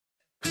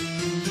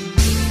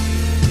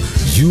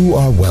You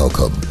are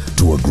welcome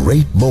to a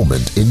great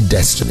moment in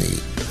destiny.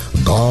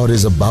 God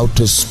is about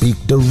to speak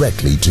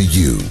directly to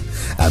you,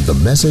 and the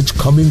message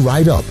coming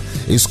right up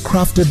is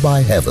crafted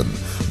by heaven,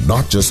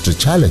 not just to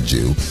challenge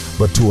you,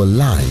 but to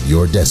align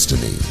your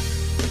destiny.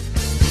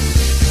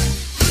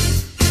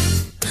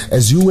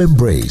 As you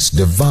embrace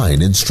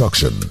divine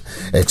instruction,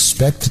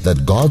 expect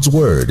that God's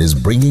Word is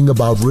bringing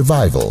about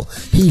revival,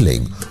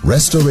 healing,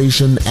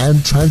 restoration,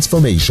 and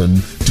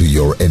transformation to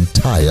your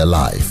entire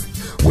life.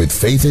 With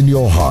faith in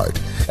your heart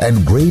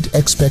and great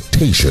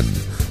expectation,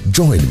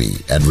 join me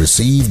and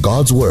receive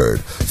God's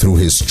Word through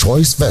His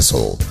choice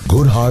vessel,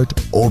 Goodheart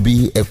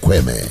Obi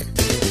Ekwueme.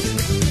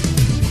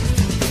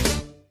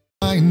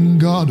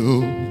 God,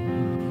 oh,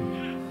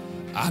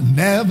 I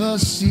never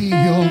see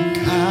your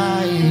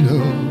kind,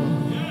 oh.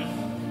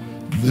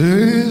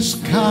 This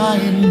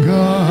kind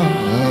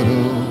God,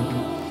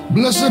 oh,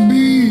 blessed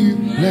be,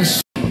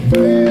 blessed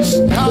this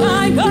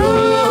kind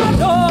God,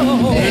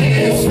 oh,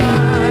 this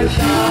kind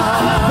God,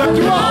 the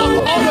drop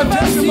of the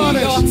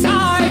testimonies. I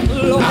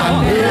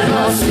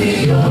never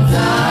see your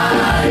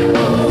time, oh,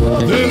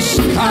 this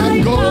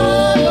kind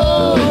God,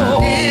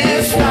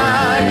 this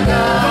kind God,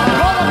 the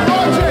God of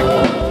logic,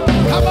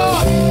 come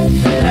on,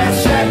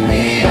 blessed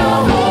be your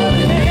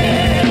holy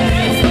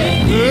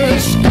name,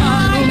 this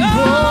kind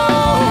God.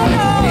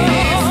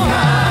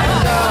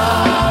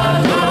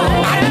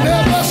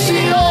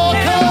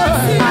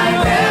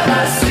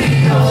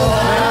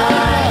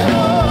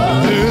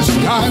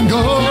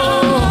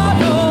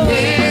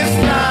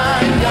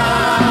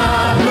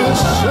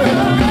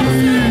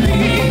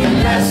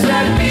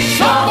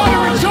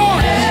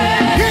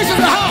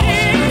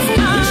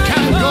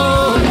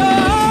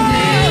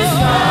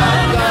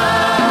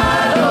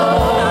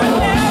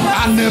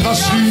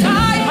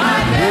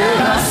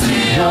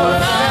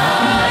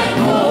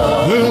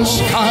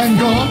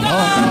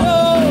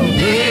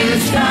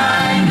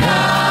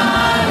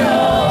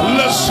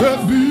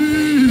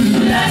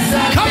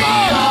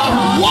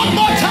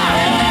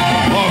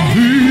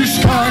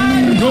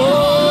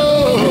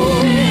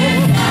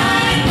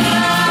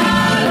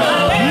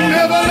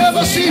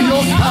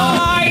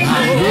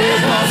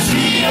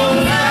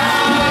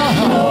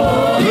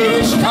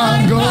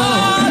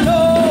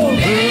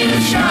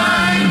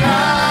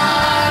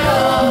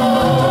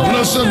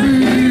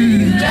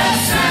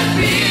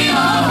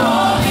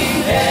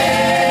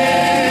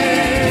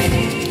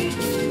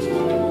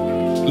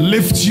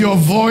 Lift your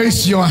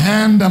voice, your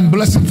hand, and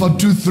bless Him for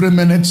 2-3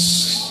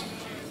 minutes.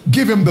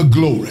 Give Him the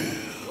glory.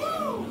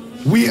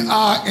 We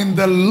are in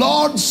the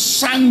Lord's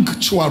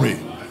sanctuary,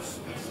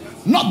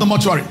 not the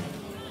mortuary.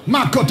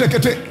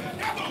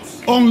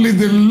 Only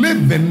the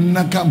living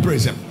can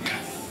praise Him.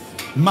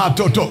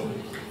 Matoto.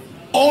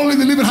 Only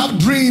the living have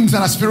dreams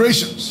and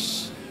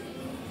aspirations.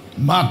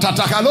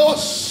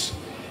 Matatakalos.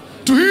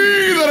 To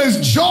he that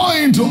is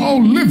joined to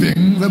all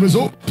living, there is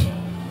hope.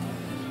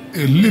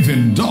 A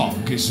living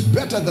dog is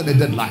better than a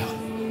dead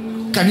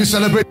lion. Can you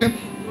celebrate Him?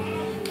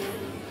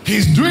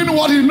 He's doing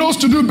what He knows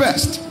to do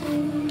best.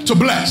 To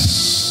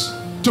bless,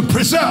 to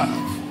preserve,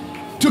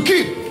 to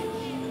keep,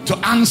 to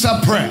answer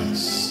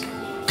prayers.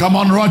 Come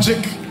on,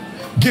 Rogic.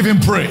 Give Him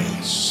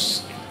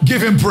praise.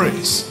 Give Him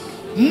praise.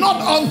 Not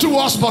unto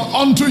us, but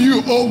unto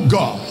you, O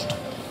God.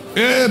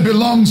 It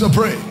belongs a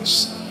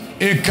praise.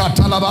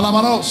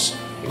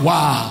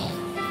 Wow.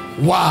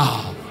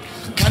 Wow.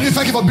 Can you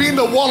thank Him for being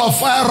the wall of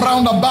fire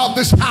round about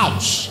this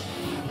house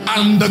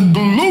and the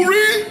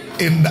glory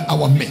in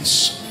our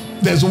midst?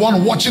 There's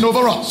one watching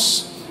over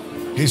us.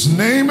 His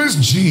name is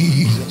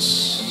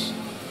Jesus.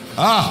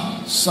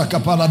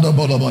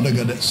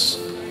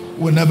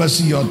 We'll never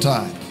see your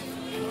time.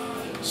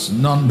 There's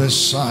none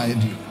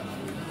beside you.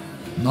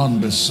 None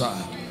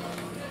beside.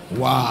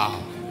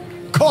 Wow.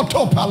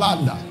 Koto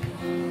Palanda.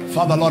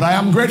 Father, Lord, I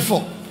am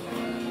grateful.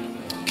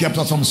 Kept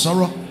us from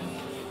sorrow,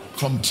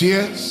 from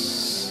tears.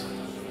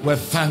 We're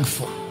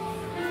thankful.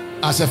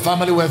 As a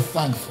family, we're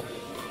thankful.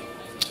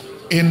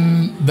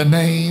 In the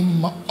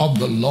name of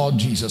the Lord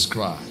Jesus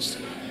Christ.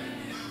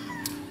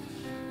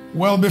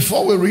 Well,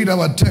 before we read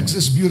our text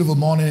this beautiful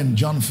morning in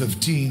John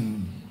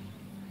 15,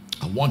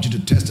 I want you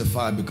to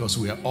testify, because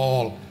we are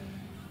all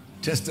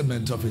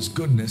testament of His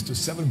goodness, to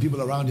 7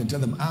 people around you and tell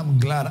them, I'm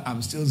glad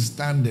I'm still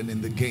standing in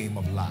the game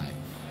of life.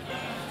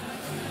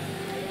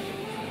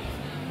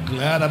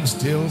 Glad I'm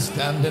still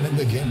standing in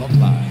the game of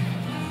life.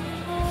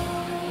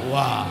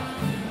 Wow.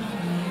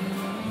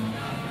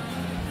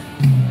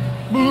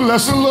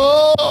 Bless the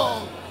Lord,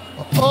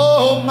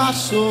 oh my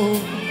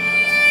soul.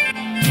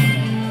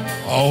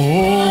 Oh,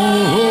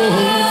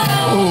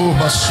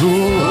 my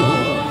soul.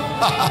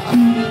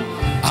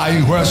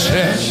 I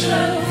worship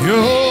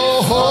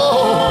your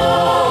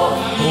holy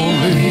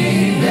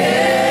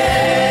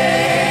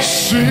name.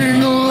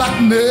 Sing like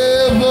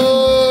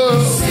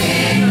never.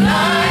 Sing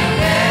like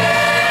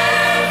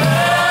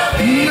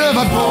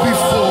never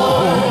before.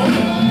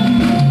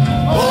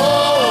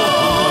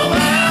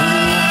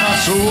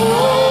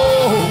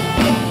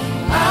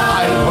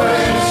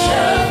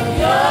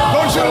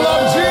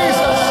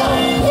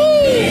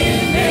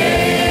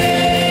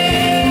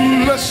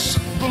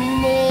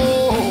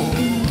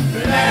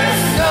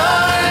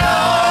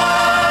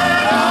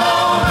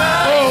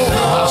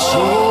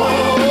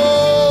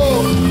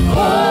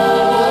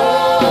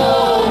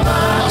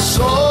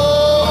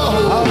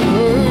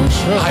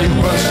 I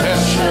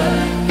worship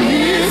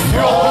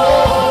your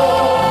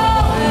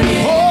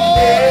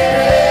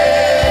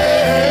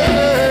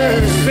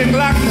sing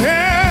like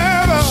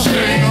never,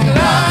 sing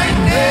like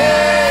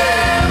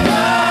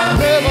never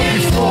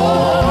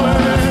before.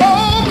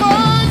 Oh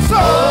my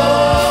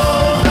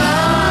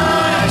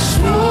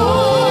soul,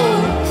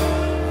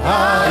 I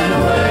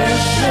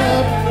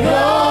worship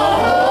your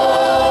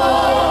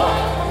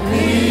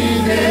holy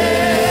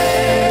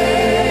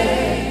name.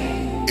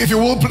 If you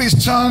will, please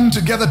turn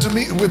together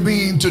with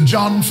me to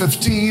John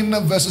 15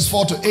 verses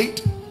 4 to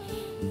 8.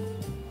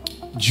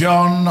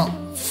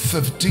 John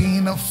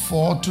 15,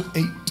 4 to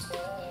 8.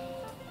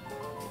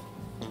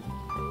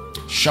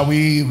 Shall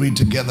we read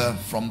together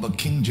from the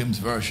King James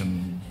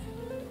Version?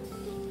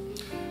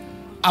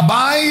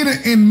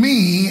 Abide in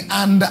me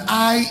and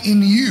I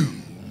in you.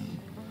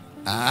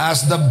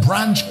 As the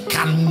branch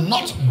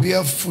cannot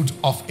bear fruit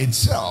of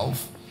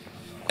itself,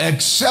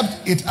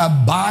 except it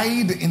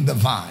abide in the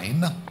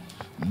vine,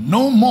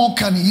 no more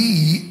can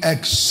ye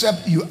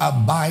except you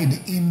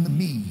abide in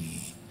me.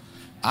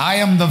 I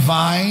am the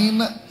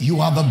vine, you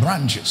are the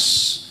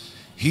branches.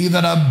 He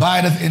that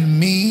abideth in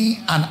me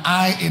and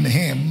I in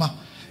him,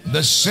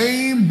 the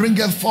same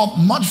bringeth forth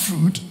much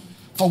fruit,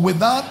 for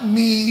without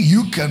me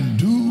you can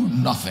do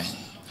nothing.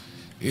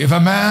 If a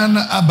man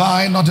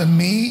abide not in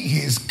me, he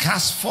is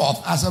cast forth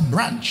as a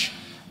branch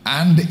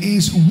and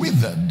is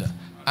withered,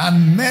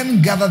 and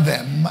men gather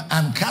them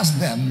and cast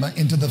them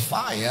into the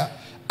fire,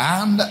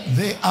 and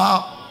they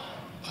are.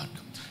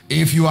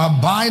 If you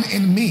abide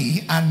in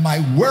me and my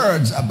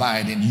words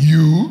abide in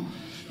you,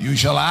 you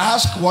shall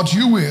ask what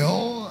you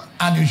will,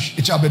 and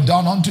it shall be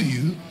done unto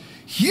you.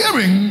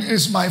 Herein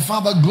is my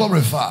Father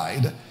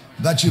glorified,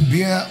 that you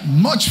bear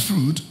much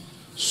fruit,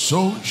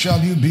 so shall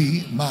you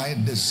be my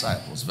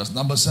disciples. Verse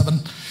number 7.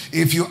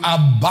 If you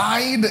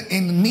abide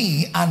in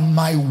me and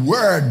my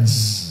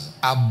words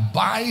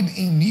abide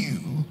in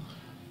you,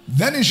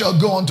 then you shall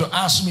go on to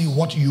ask me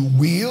what you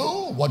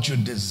will, what you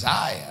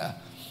desire,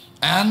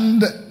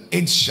 and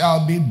it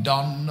shall be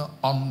done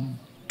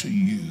unto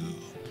you.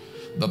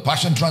 The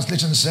Passion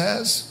Translation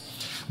says,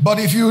 but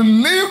if you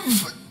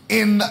live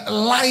in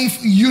life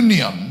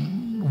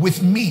union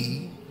with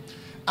me,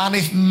 and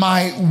if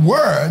my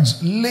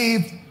words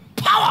live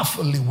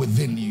powerfully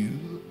within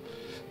you,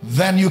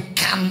 then you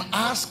can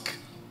ask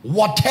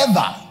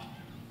whatever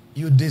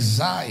you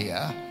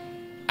desire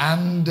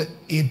and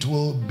it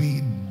will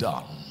be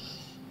done.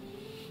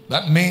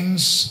 That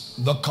means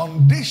the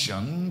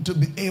condition to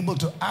be able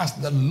to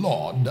ask the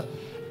Lord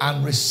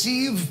and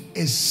receive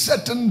a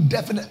certain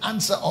definite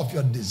answer of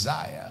your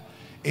desire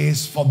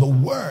is for the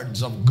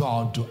words of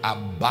God to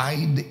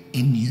abide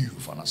in you.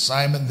 For an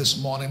assignment this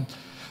morning,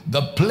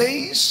 the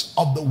place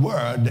of the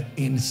word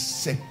in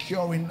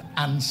securing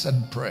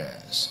answered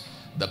prayers.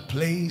 The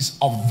place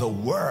of the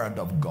word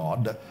of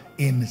God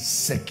in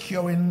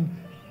securing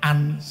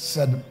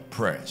answered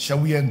prayer. Shall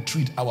we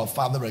entreat our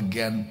Father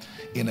again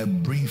in a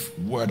brief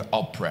word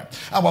of prayer?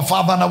 Our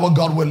Father and our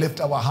God, we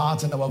lift our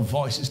hearts and our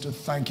voices to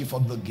thank you for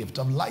the gift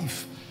of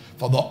life,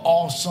 for the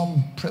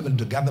awesome privilege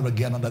to gather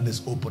again under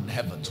this open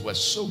heavens. We're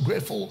so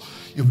grateful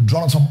you've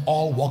drawn us from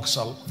all walks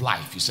of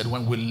life. You said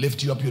when we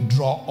lift you up, you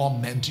draw all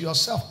men to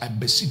yourself. I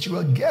beseech you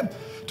again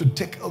to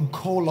take a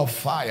coal of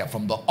fire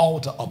from the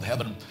altar of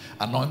heaven,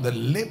 anoint the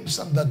lips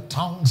and the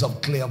tongues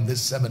of clay of this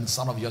servant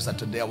son of yours, that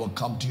today I will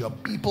come to your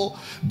people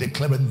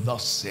declaring,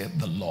 thus saith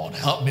the Lord.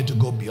 Help me to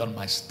go beyond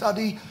my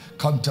study,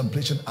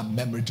 contemplation, and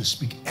memory to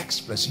speak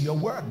express your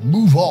word.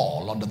 Move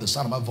all under the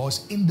sound of my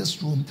voice in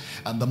this room,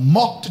 and the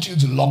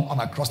multitudes long on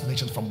across the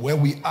nations from where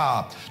we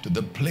are to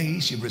the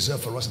place you've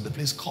reserved for us, in the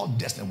place called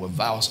destiny. We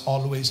vow us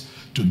always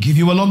to give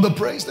you alone the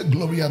praise, the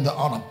glory, and the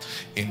honor.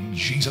 In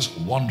Jesus'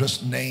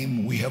 wondrous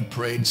name we have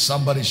prayed.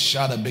 Somebody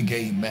shout a big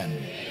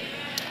amen.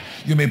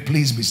 You may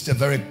please be still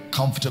very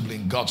comfortably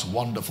in God's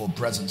wonderful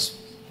presence.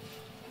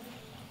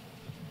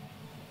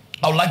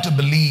 I would like to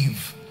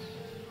believe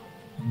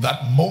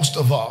that most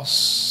of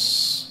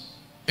us,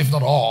 if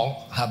not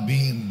all, have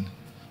been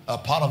a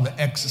part of the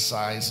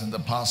exercise in the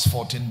past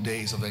 14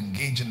 days of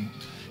engaging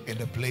in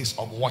a place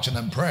of watching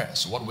and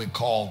prayers, what we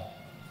call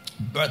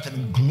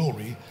birthing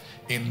glory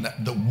in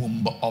the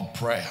womb of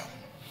prayer.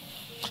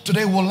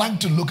 Today we'd like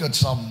to look at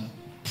some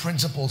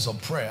principles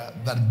of prayer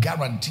that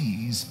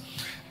guarantees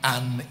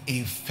an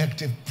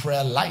effective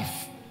prayer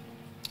life.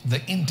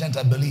 The intent,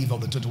 I believe, of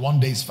the 21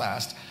 days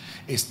fast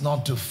is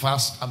not to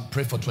fast and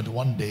pray for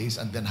 21 days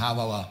and then have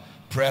our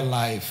prayer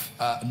life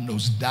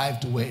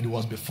nosedive to where it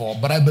was before.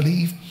 But I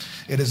believe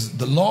it is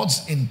the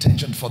Lord's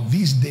intention for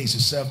these days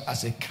to serve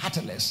as a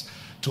catalyst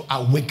to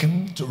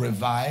awaken, to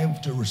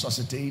revive, to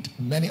resuscitate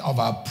many of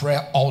our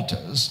prayer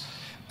altars,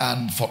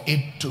 and for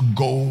it to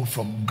go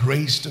from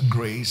grace to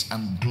grace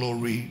and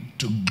glory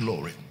to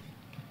glory.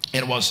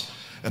 It was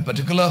a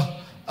particular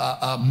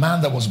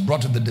man that was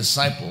brought to the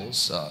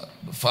disciples.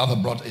 The father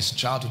brought his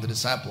child to the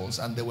disciples,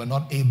 and they were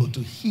not able to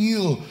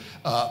heal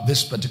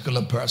this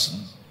particular person.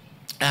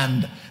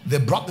 And they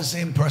brought the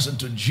same person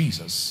to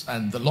Jesus,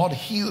 and the Lord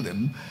healed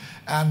him.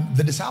 And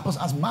the disciples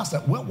asked, Master,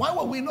 why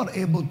were we not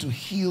able to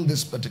heal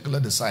this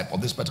particular disciple,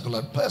 this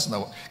particular person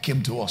that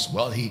came to us?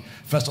 Well, he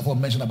first of all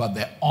mentioned about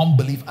their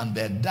unbelief and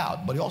their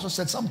doubt, but he also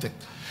said something.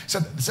 He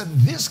said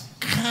this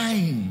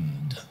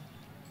kind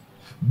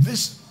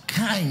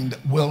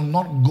will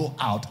not go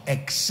out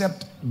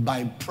except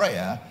by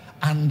prayer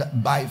and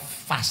by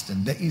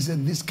fasting. There is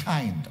this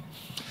kind.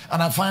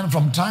 And I find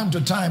from time to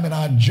time in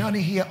our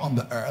journey here on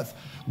the earth,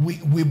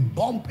 we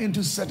bump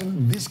into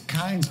certain these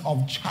kinds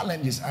of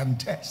challenges and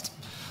tests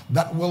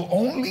that will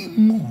only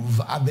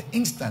move at the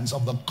instance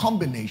of the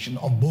combination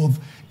of both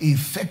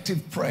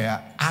effective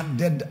prayer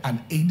added and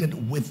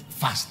aided with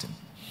fasting.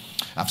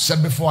 I've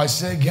said before, I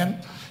say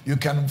again, you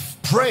can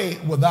pray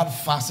without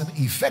fasting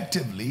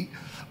effectively,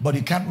 but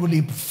you can't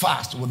really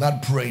fast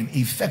without praying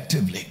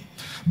effectively.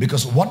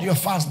 Because what your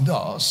fast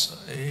does,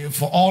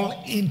 for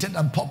all intent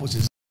and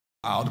purposes,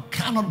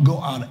 cannot go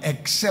out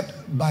except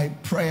by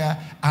prayer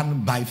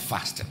and by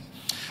fasting.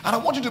 And I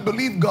want you to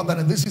believe God that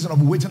in this season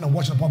of waiting and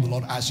watching upon the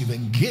Lord, as you've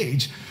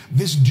engaged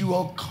this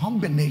dual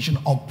combination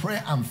of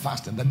prayer and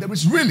fasting, that there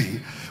is really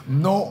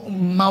no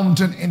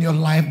mountain in your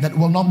life that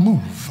will not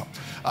move.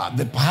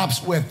 That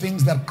perhaps were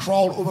things that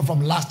crawled over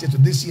from last year to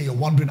this year. You're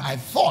wondering, I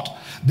thought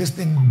this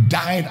thing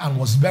died and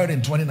was buried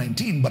in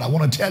 2019. But I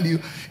want to tell you,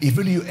 if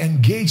really you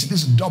engage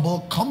this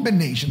double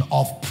combination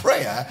of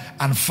prayer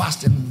and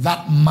fasting,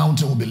 that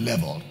mountain will be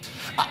leveled.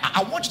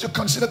 I want you to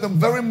consider the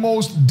very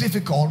most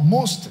difficult,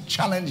 most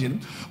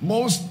challenging,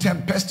 most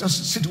tempestuous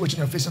situation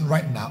you're facing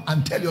right now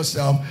and tell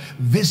yourself,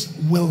 this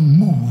will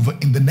move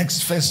in the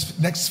next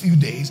few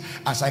days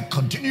as I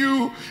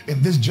continue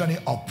in this journey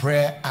of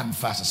prayer and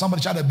fasting.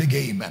 Somebody shout a big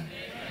amen.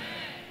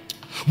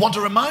 Want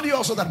to remind you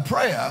also that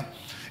prayer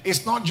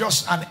is not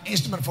just an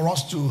instrument for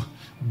us to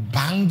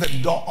bang the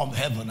door of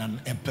heaven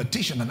and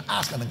petition and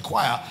ask and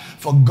inquire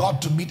for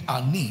God to meet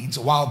our needs.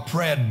 While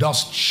prayer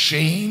does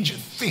change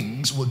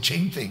things, will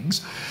change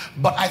things,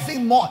 but I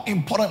think more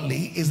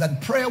importantly is that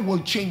prayer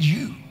will change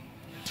you.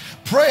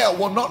 Prayer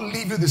will not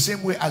leave you the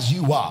same way as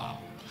you are.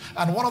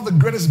 And one of the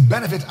greatest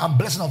benefits and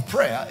blessing of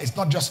prayer is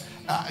not just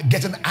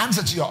getting an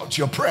answer to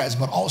your prayers,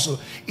 but also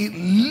it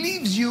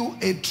leaves you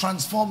a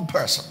transformed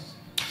person.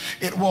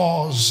 It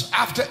was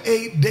after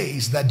 8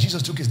 days that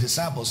Jesus took his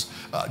disciples,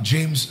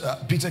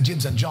 Peter,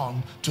 James, and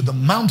John, to the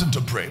mountain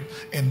to pray.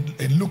 In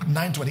Luke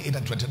 9:28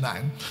 and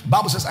 29, the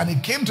Bible says, and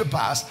it came to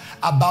pass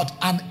about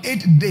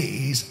 8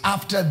 days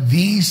after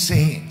these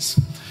sayings,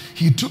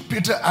 he took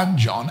Peter and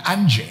John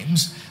and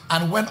James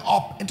and went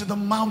up into the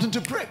mountain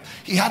to pray.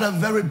 He had a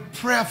very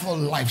prayerful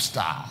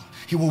lifestyle.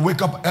 He would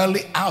wake up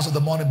early hours of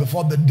the morning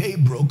before the day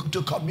broke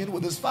to commune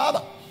with his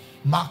Father.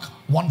 Mark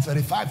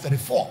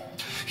 1:35-34.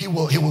 He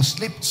will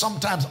sleep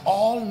sometimes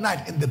all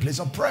night in the place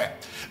of prayer.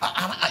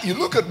 And you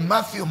look at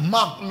Matthew,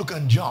 Mark, Luke,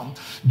 and John.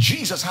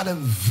 Jesus had a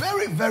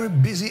very, very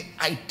busy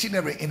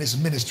itinerary in his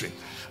ministry.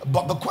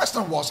 But the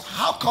question was,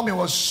 how come he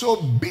was so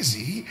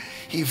busy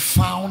he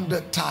found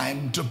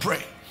time to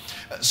pray?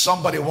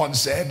 Somebody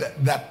once said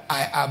that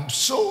I am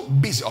so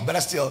busy, or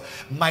better still,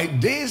 my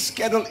day's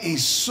schedule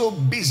is so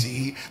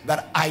busy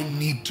that I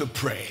need to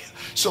pray.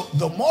 So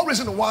the more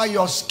reason why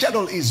your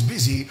schedule is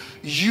busy,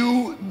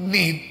 you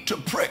need to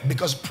pray,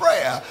 because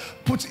prayer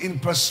puts in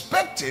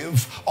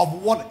perspective of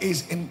what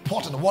is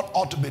important, what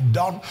ought to be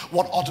done,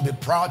 what ought to be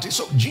priority.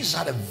 So Jesus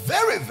had a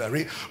very,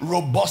 very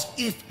robust,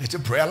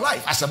 effective prayer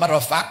life. As a matter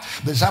of fact,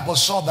 the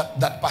disciples saw that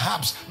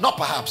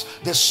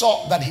they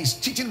saw that his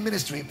teaching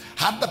ministry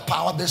had the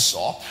power. They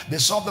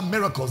saw the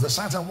miracles, the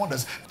signs and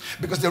wonders,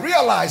 because they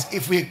realized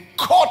if we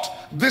caught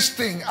this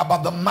thing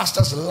about the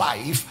master's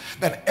life,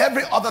 then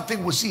every other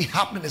thing we see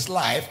happen in his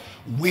life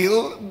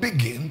will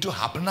begin to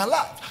happen in our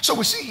life. So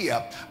we see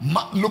here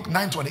Luke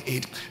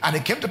 9:28, and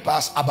it came to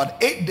pass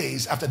about 8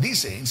 days after these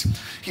sayings,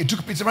 he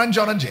took Peter and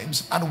John and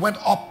James and went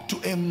up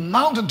to a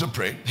mountain to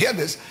pray. Hear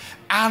this.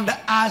 And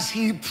as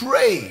he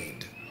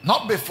prayed,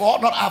 not before,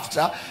 not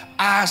after,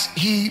 as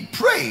he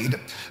prayed,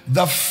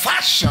 the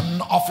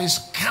fashion of his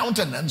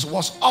countenance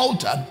was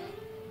altered,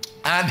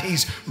 and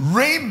his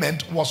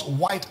raiment was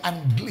white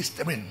and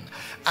glistering.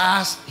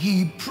 As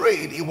he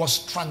prayed, he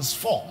was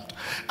transformed.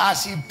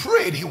 As he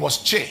prayed, he was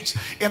changed.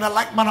 In a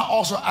like manner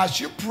also,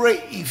 as you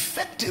pray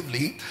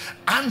effectively,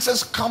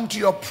 answers come to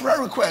your prayer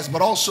requests,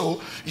 but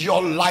also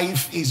your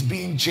life is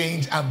being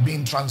changed and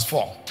being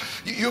transformed.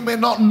 You may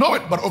not know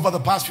it, but over the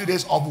past few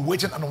days of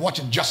waiting and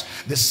watching just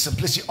the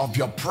simplicity of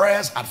your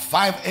prayers at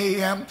 5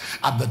 a.m.,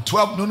 at the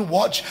 12 noon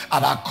watch,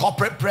 at our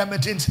corporate prayer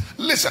meetings,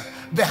 listen,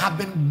 there have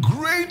been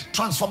great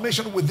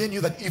transformation within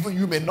you that even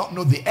you may not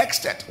know the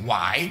extent.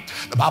 Why?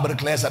 The Bible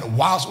declares that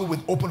whilst we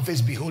with open face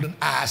beholding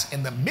as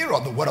in the mirror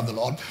of the word of the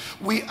Lord,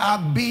 we are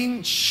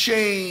being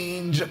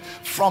changed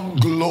from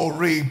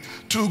glory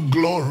to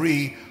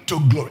glory to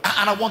glory.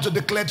 And I want to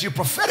declare to you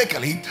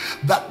prophetically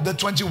that the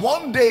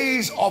 21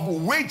 days of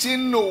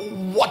waiting,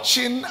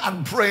 watching,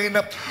 and praying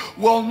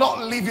will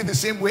not leave you the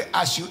same way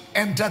as you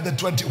entered the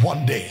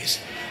 21 days.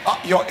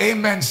 Your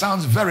amen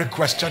sounds very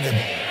questionable.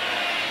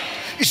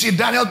 You see,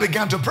 Daniel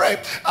began to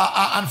pray,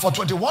 and for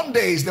 21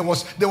 days there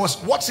was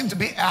what seemed to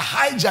be a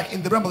hijack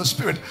in the realm of the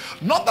spirit.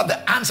 Not that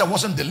the answer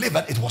wasn't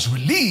delivered, it was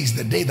released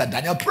the day that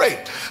Daniel prayed,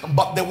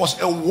 but there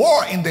was a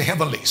war in the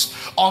heavenlies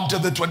until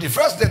the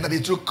 21st day that he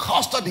took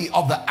custody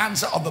of the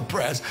answer of the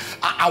prayers.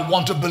 I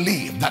want to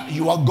believe that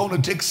you are going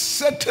to take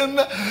certain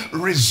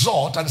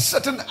result and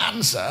certain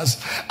answers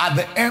at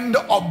the end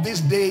of these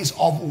days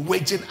of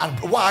waiting. And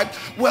why?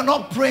 We're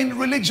not praying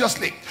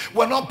religiously.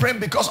 We're not praying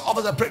because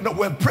others are praying. No,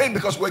 we're praying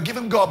because we're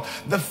giving God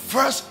the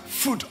first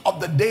fruit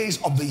of the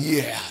days of the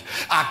year.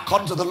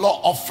 According to the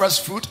law of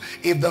first fruit,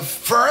 if the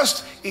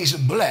first is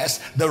blessed,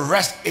 the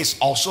rest is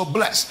also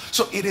blessed.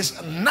 So it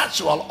is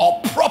natural or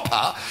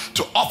proper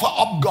to offer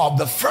up God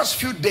the first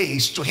few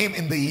days to him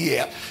in the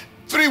year.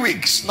 3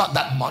 weeks, not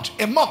that much.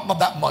 A month, not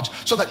that much.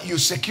 So that you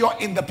secure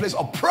in the place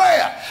of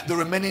prayer the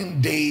remaining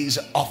days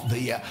of the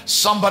year.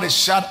 Somebody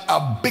shout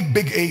a big,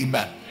 big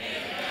amen.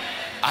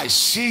 I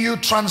see you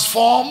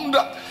transformed.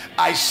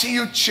 I see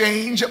you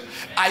change.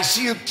 I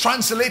see you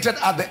translated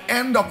at the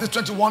end of this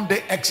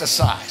 21-day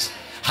exercise.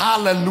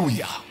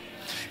 Hallelujah.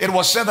 It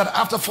was said that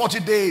after 40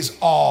 days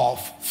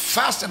of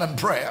fasting and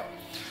prayer,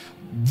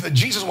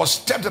 Jesus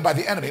was tempted by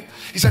the enemy.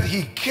 He said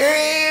he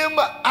came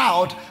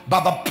out by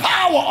the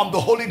power of the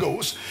Holy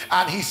Ghost,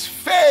 and his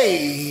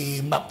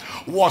fame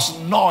was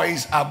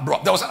noise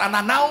abroad. There was an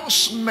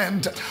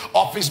announcement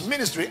of his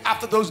ministry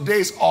after those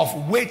days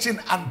of waiting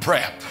and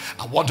prayer.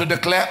 I want to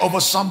declare over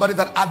somebody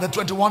that at the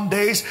 21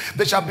 days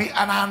there shall be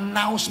an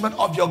announcement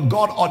of your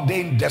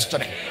God-ordained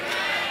destiny.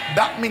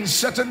 That means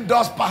certain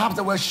doors perhaps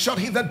that were shut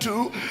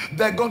hitherto,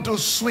 they're going to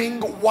swing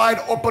wide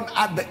open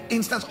at the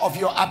instant of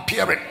your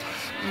appearing.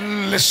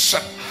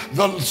 Listen,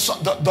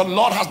 the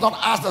Lord has not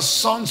asked the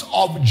sons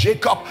of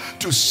Jacob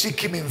to seek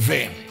him in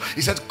vain.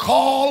 He said,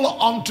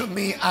 call unto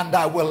me and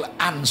I will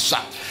answer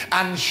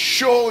and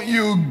show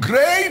you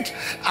great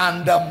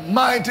and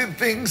mighty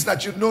things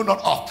that you know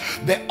not of.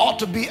 There ought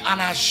to be an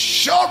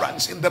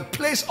assurance in the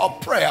place of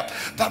prayer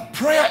that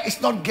prayer is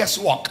not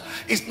guesswork.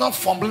 It's not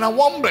fumbling and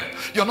wombling.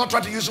 You're not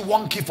trying to use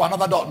one key for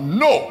another door.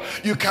 No,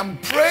 you can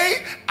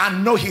pray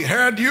and know he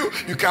heard you.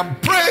 You can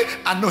pray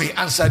and know he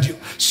answered you.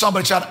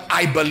 Somebody shout,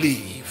 I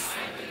believe.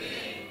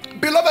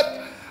 Beloved,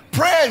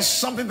 prayer is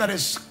something that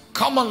is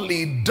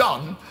commonly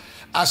done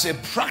as a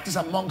practice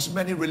amongst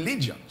many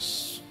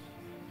religions.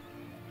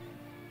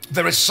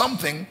 There is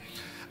something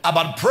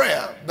about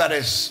prayer that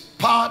is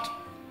part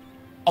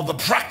of the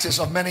practice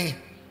of many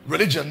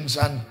religions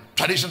and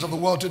traditions of the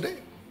world today.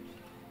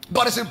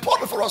 But it's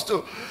important for us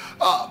to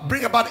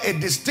bring about a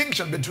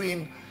distinction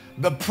between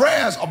the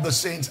prayers of the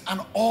saints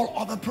and all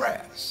other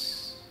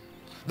prayers.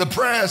 The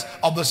prayers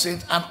of the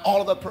saints and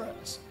all other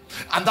prayers.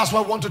 And that's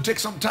why I want to take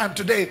some time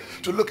today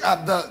to look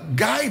at the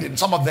guiding,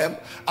 some of them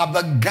are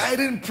the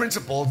guiding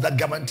principles that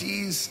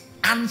guarantees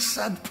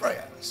answered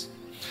prayers.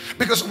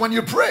 Because when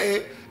you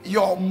pray,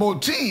 your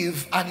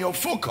motive and your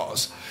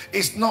focus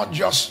is not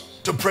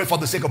just to pray for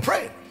the sake of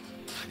praying.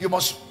 You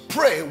must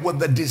pray with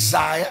the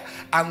desire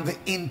and the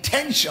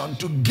intention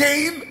to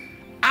gain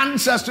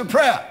answers to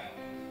prayer.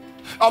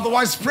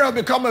 Otherwise, prayer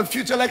will become a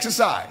futile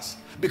exercise,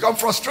 become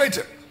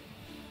frustrated.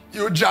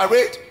 You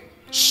gyrate,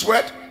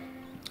 sweat,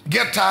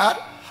 get tired,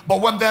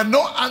 but when there are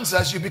no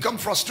answers, you become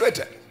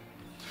frustrated.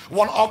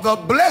 One of the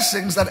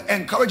blessings that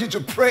encourage you to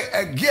pray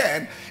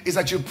again is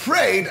that you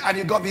prayed and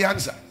you got the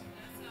answer.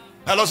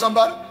 Hello,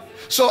 somebody?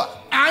 So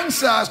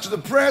answers to the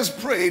prayers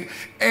prayed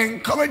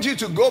encourage you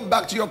to go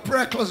back to your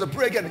prayer closet,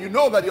 pray again. You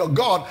know that your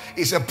God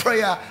is a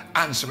prayer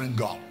answering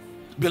God.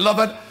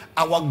 Beloved,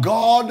 our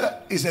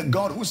God is a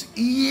God whose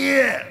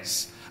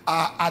ears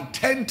are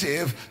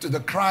attentive to the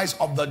cries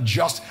of the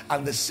just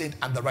and the saint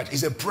and the righteous.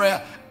 He's a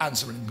prayer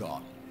answering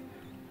God.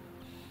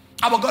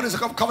 Our God is a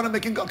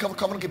covenant-making God,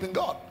 covenant-keeping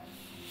God.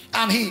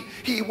 And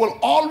he will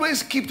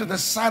always keep to the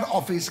side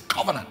of his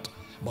covenant.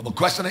 But the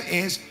question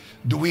is,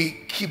 do we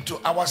keep to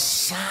our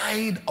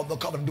side of the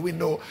covenant? Do we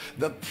know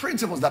the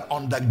principles that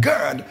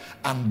undergird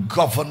and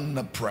govern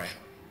the prayer?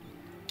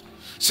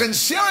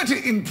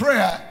 Sincerity in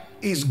prayer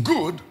is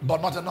good,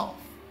 but not enough.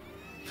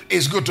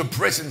 It's good to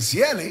pray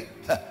sincerely,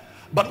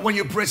 but when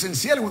you pray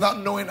sincerely without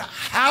knowing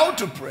how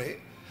to pray,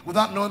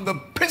 without knowing the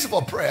principle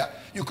of prayer,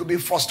 you could be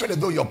frustrated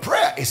though your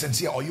prayer is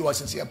sincere or you are a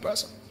sincere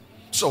person.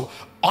 So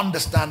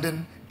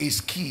understanding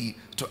is key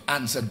to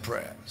answered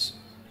prayers.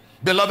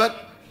 Beloved,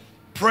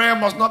 prayer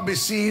must not be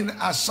seen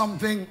as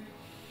something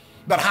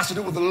that has to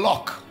do with the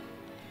luck.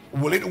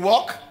 Will it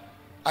work?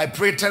 I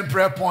prayed 10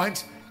 prayer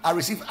points. I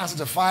received answer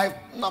to 5.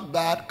 Not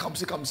bad. Come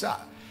see, come see.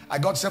 I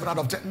got 7 out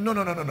of 10.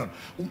 No.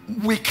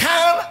 We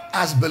can,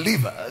 as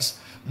believers,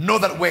 know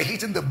that we're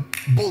hitting the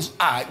bull's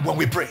eye when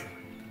we pray.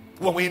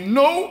 When we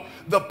know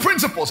the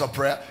principles of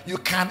prayer, you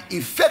can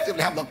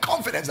effectively have the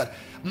confidence that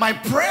my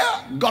prayer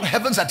got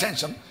heaven's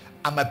attention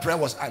and my prayer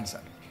was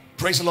answered.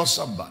 Praise the Lord,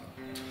 somebody.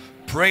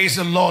 Praise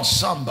the Lord,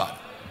 somebody.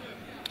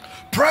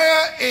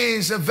 Prayer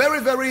is a very,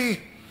 very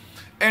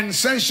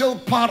essential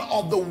part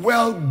of the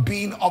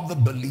well-being of the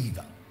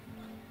believer.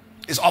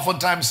 It's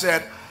oftentimes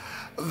said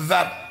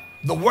that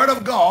the word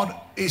of God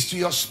is to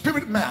your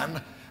spirit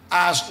man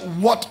as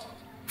what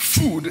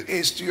food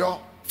is to your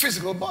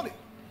physical body.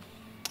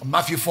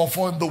 Matthew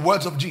 4:4, in the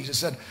words of Jesus,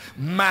 said,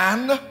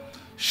 man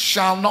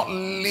shall not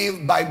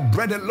live by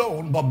bread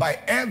alone, but by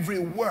every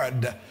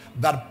word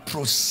that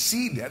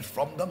proceeded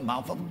from the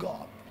mouth of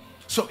God.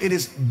 So it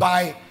is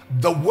by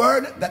the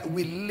word that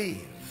we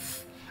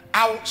live.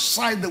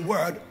 Outside the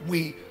word,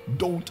 we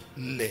don't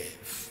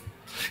live.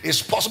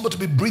 It's possible to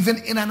be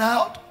breathing in and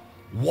out,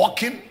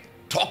 walking,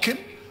 talking,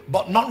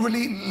 but not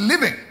really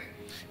living.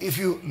 If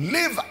you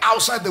live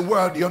outside the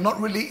word, you're not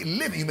really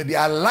living. You may be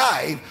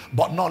alive,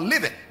 but not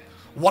living.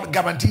 What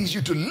guarantees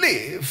you to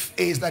live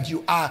is that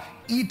you are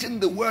eating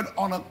the word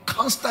on a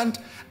constant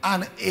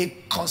and a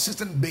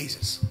consistent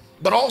basis.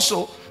 But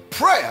also,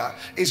 prayer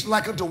is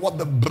likened to what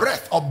the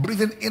breath of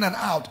breathing in and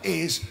out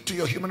is to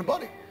your human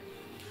body.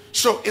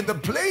 So in the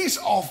place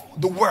of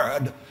the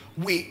word,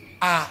 we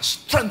are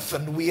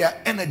strengthened, we are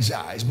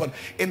energized. But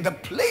in the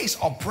place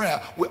of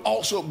prayer, we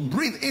also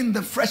breathe in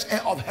the fresh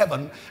air of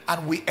heaven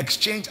and we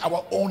exchange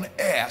our own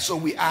air. So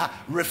we are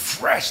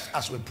refreshed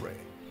as we pray.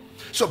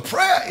 So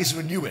prayer is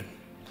renewing.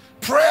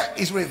 Prayer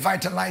is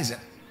revitalizing.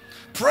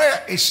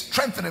 Prayer is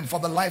strengthening for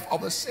the life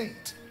of a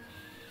saint.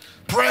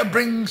 Prayer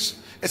brings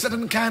a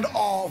certain kind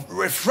of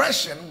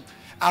refreshing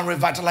and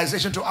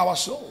revitalization to our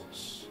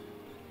souls.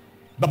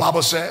 The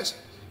Bible says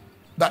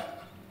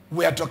that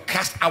we are to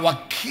cast our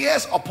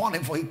cares upon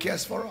him, for he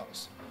cares for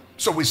us.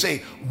 So we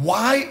say,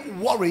 why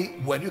worry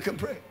when you can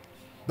pray?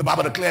 The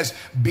Bible declares,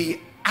 be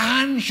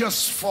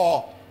anxious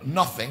for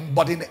nothing,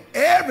 but in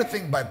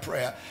everything by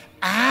prayer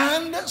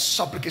and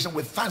supplication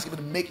with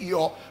thanksgiving make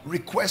your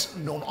request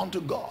known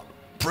unto God.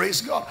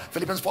 Praise God.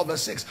 Philippians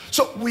 4:6.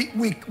 So we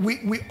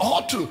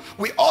ought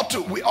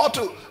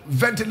to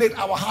ventilate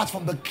our hearts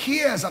from the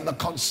cares and the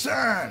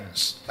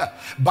concerns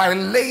by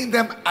laying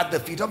them at the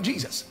feet of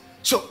Jesus.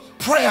 So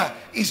prayer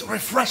is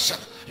refreshing.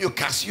 You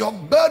cast your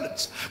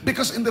burdens,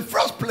 because in the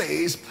first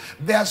place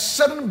there are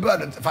certain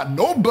burdens. In fact,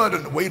 no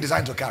burden were you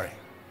designed to carry.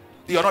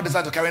 You're not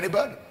designed to carry any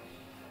burden.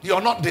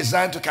 You're not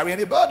designed to carry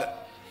any burden.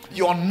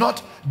 You're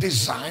not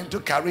designed to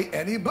carry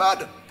any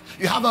burden.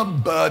 You have a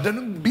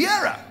burden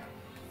bearer,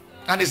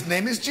 and his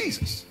name is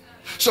Jesus.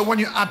 So when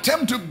you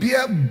attempt to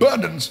bear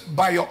burdens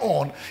by your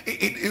own,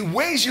 it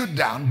weighs you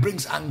down,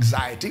 brings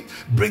anxiety,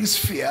 brings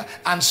fear,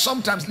 and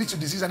sometimes leads to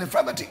disease and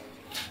infirmity.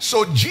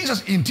 So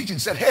Jesus in teaching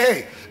said,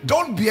 hey,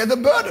 don't bear the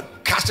burden.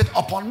 Cast it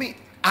upon me.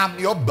 I'm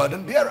your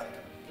burden bearer.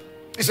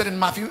 He said in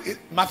Matthew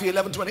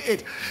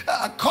 11:28,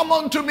 come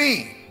unto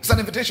me. It's an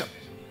invitation.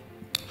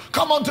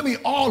 Come unto me,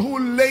 all who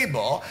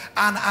labor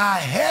and are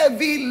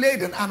heavy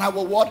laden, and I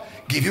will what?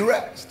 Give you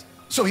rest.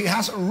 So he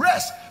has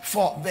rest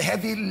for the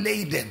heavy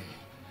laden.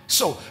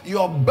 So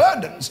your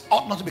burdens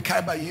ought not to be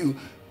carried by you.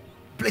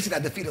 Place it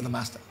at the feet of the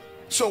master.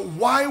 So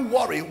why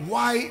worry?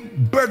 Why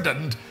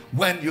burdened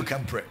when you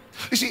can pray?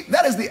 You see,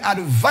 that is the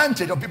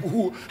advantage of people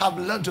who have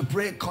learned to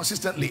pray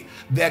consistently.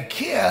 Their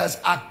cares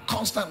are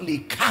constantly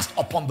cast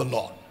upon the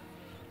Lord.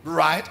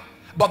 Right?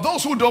 But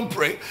those who don't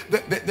pray,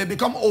 they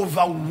become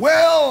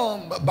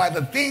overwhelmed by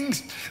the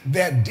things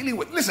they're dealing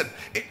with. Listen,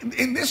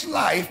 in this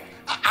life,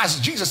 as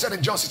Jesus said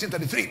in John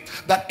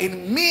 16:33, that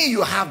in me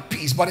you have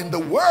peace, but in the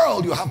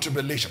world you have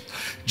tribulation.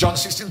 John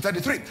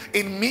 16:33,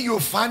 in me you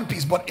find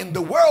peace, but in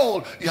the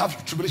world you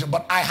have tribulation,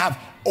 but I have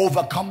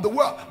overcome the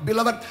world.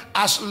 Beloved,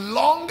 as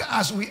long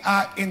as we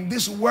are in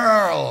this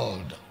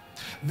world,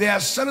 there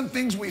are certain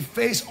things we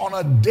face on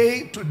a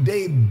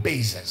day-to-day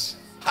basis.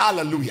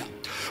 Hallelujah.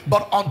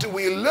 But until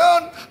we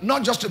learn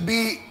not just to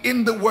be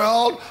in the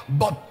world,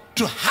 but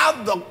to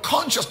have the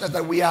consciousness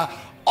that we are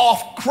of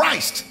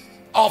Christ,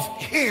 of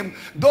him,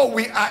 though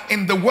we are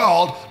in the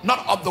world,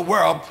 not of the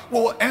world, we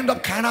will end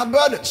up carrying our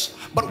burdens.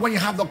 But when you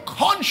have the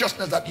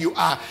consciousness that you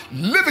are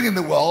living in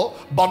the world,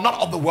 but not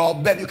of the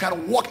world, then you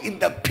can walk in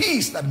the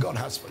peace that God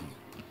has for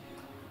you.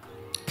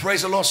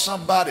 Praise the Lord,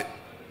 somebody.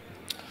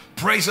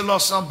 Praise the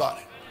Lord,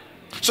 somebody.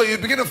 So you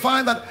begin to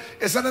find that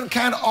a certain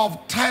kind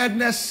of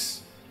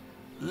tiredness,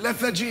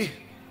 lethargy,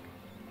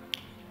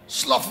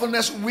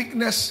 slothfulness,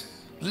 weakness,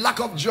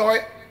 lack of joy,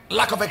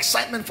 lack of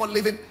excitement for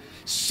living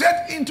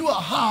set into a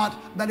heart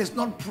that is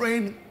not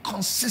praying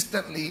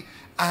consistently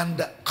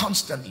and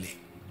constantly.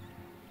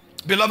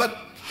 Beloved,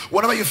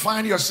 whenever you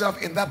find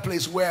yourself in that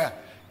place where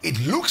it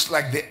looks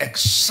like the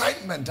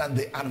excitement and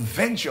the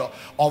adventure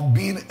of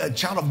being a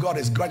child of God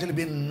is gradually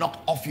being knocked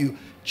off you,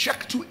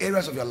 check two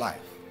areas of your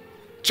life.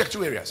 Check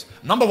two areas.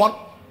 Number one,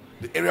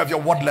 the area of your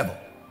word level.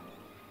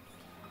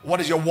 What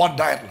is your word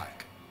diet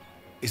like?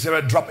 Is there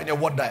a drop in your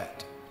word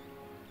diet?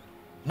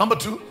 Number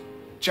two,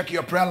 check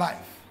your prayer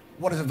life.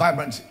 What is the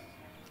vibrancy?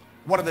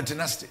 What is the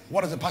tenacity?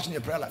 What is the passion in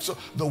your prayer life? So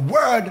the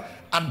word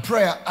and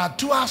prayer are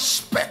two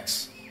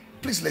aspects.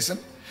 Please listen.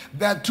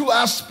 There are two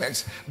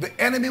aspects. The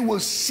enemy will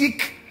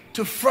seek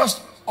to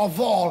first of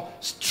all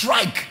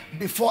strike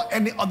before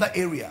any other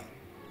area.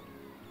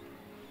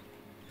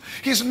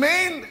 His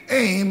main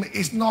aim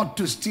is not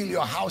to steal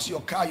your house,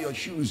 your car, your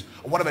shoes,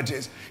 or whatever it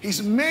is.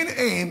 His main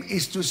aim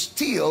is to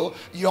steal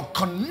your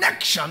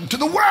connection to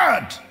the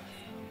word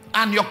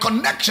and your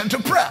connection to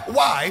prayer.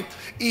 Why?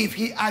 If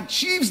he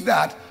achieves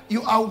that,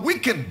 you are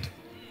weakened,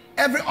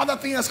 every other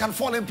thing else can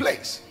fall in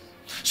place.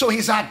 So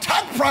his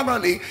attack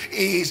primarily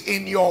is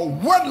in your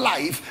word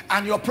life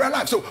and your prayer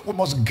life. So we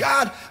must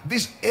guard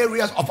these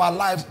areas of our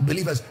lives,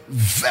 believers,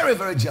 very,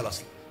 very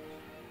jealously.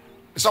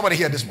 Is somebody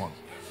here this morning?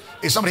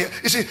 Is somebody here?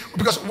 You see,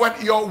 because when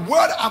your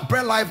word and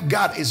prayer life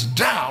guard is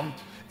down,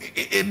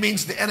 it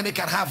means the enemy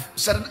can have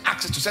certain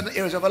access to certain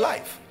areas of your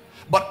life.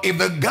 But if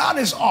the guard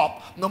is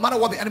up, no matter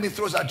what the enemy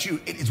throws at you,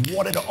 it is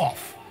warded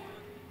off.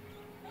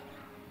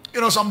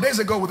 You know, some days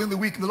ago within the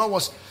week, the Lord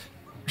was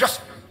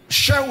just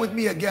sharing with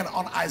me again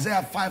on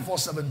Isaiah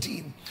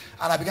 5:17, and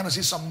I began to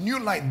see some new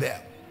light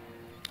there.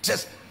 It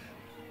says,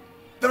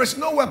 there is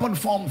no weapon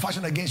formed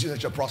fashioned against you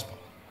that shall prosper.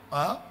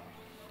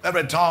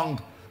 Every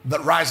tongue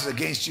that rises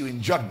against you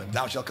in judgment,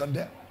 thou shalt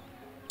condemn.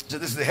 So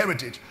this is the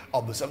heritage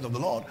of the servants of the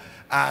Lord,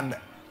 and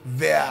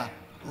their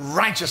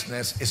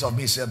righteousness is of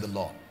me, said the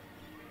Lord.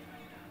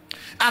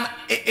 And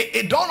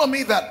it dawned on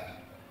me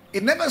that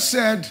it never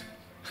said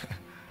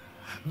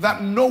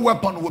that no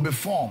weapon will be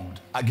formed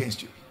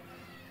against you.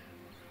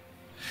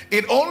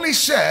 It only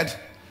said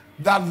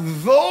that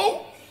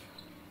though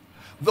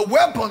the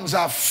weapons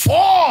are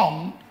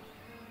formed,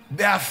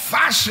 they are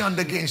fashioned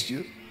against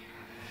you,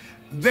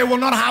 they will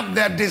not have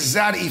their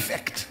desired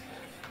effect.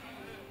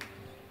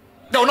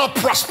 They will not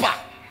prosper.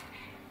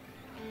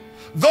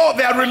 Though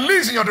they are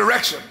released in your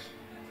direction,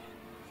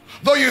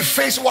 though you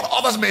face what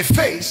others may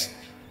face,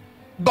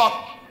 but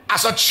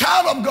as a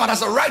child of God,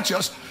 as a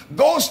righteous,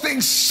 those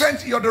things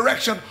sent your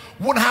direction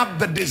won't have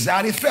the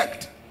desired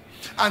effect.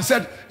 And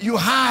said, you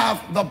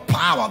have the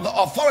power, the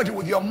authority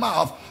with your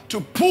mouth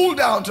to pull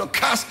down, to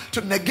cast,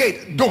 to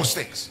negate those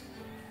things.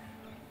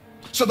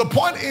 So the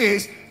point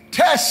is,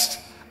 tests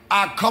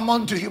are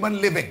common to human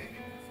living,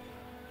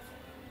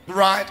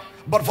 right?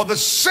 But for the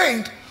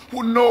saint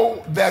who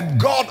know their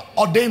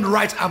God-ordained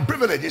rights and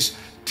privileges,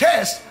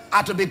 tests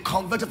are to be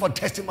converted for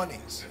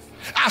testimonies.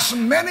 As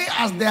many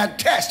as their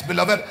tests,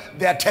 beloved,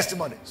 they are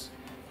testimonies.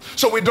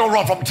 So we don't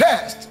run from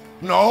tests.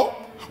 No,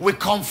 we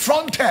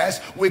confront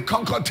tests, we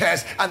conquer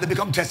tests, and they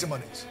become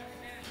testimonies.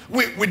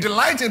 We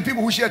delight in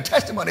people who share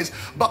testimonies,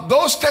 but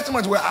those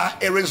testimonies were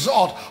a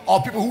result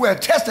of people who were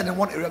tested in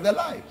one area of their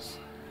lives.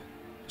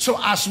 So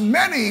as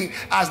many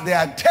as they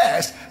are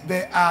tests,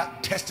 they are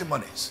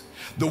testimonies.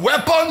 The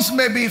weapons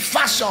may be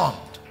fashioned,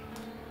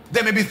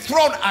 they may be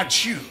thrown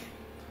at you,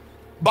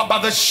 but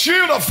by the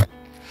shield of faith,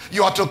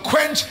 you are to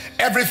quench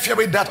every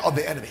fiery dart of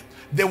the enemy.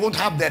 They won't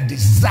have their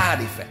desired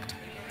effect.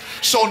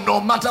 So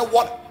no matter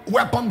what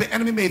weapon the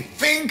enemy may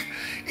think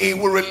it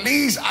will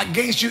release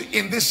against you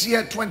in this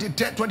year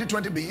 2010,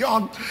 2020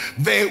 beyond,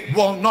 they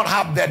will not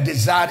have their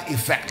desired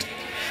effect.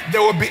 They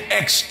will be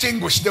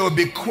extinguished. They will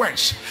be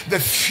quenched. The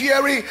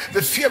fiery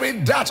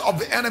darts of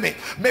the enemy,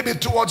 maybe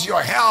towards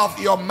your health,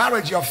 your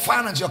marriage, your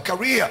finance, your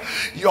career,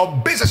 your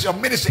business, your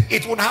ministry,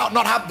 it will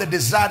not have the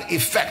desired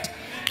effect.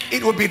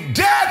 It will be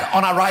dead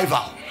on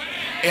arrival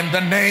in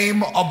the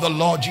name of the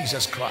Lord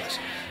Jesus Christ.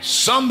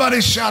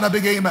 Somebody shout a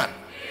big amen.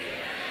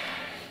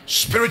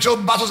 Spiritual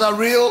battles are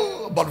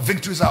real, but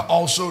victories are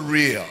also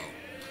real.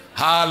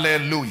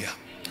 Hallelujah.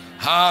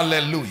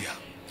 Hallelujah.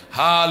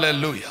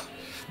 Hallelujah.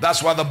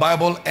 That's why the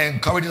Bible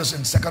encourages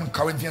us in 2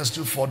 Corinthians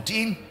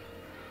 2:14.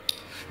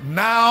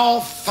 Now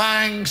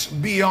thanks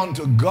be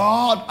unto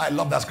God, I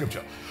love that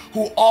scripture,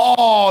 who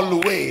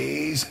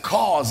always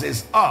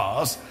causes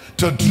us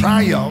to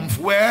triumph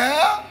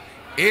where?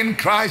 In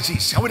Christ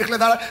Jesus. Can we declare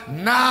that?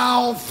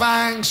 Now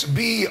thanks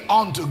be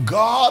unto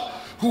God,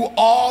 who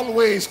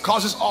always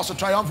causes us to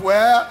triumph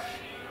where?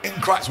 In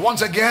Christ.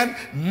 Once again,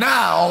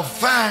 now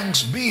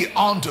thanks be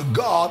unto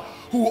God,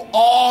 who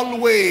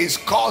always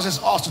causes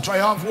us to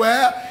triumph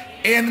where?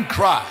 In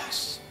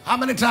Christ. How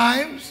many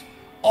times?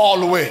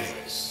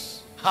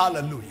 Always.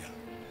 Hallelujah.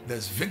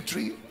 There's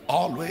victory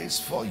always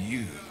for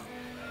you.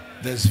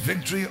 There's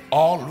victory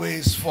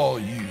always for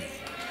you.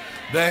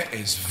 There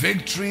is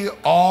victory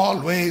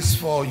always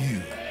for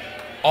you.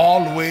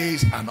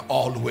 Always and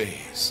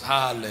always.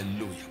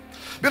 Hallelujah.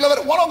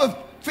 Beloved, one of the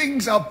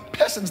things or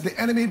persons the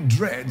enemy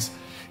dreads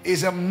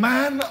is a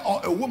man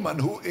or a woman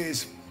who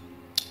is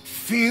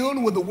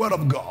filled with the word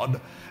of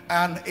God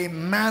and a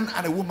man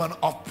and a woman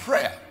of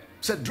prayer.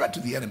 It's a dread to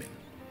the enemy.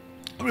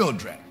 Real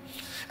dread.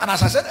 And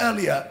as I said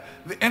earlier,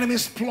 the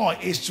enemy's ploy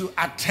is to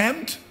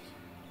attempt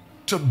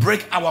to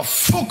break our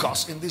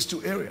focus in these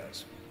two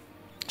areas.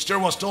 The story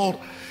was told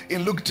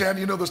in Luke 10.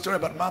 You know the story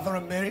about Martha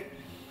and Mary,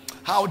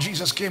 how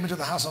Jesus came into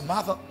the house of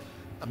Martha,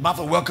 and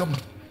Martha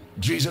welcomed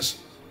Jesus,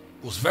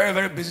 who was very,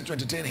 very busy to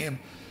entertain him,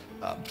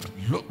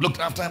 looked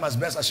after him as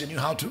best as she knew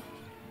how to.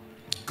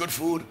 Good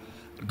food,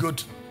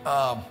 good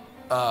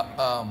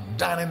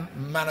dining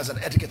manners and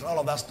etiquette and all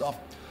of that stuff.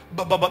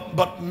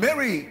 But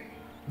Mary,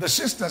 the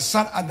sister,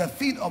 sat at the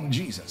feet of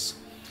Jesus,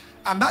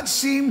 and that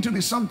seemed to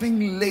be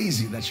something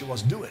lazy that she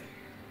was doing.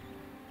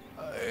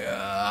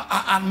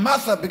 And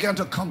Martha began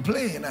to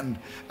complain and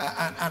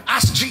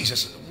ask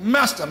Jesus,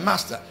 Master,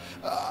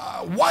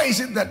 why is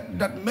it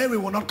that Mary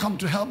will not come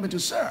to help me to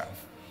serve?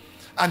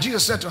 And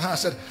Jesus said to her,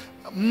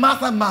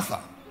 Martha,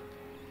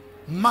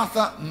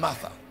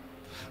 Martha,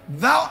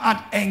 Thou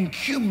art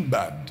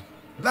encumbered,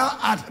 thou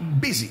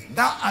art busy,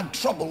 thou art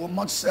troubled with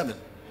much serving.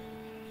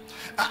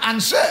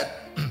 And said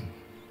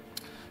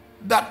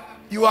that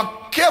you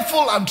are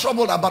careful and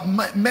troubled about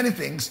many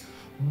things,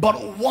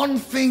 but one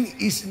thing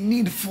is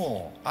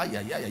needful.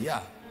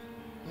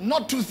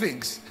 Not two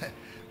things,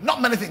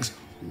 not many things.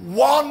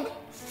 One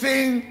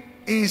thing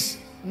is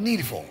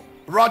needful.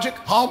 Roger,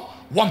 home,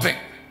 one thing.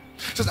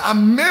 It says,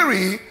 and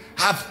Mary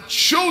hath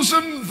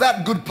chosen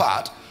that good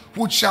part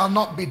which shall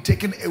not be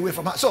taken away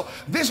from her. So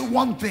this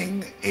one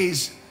thing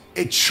is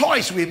a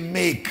choice we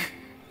make.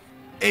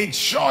 A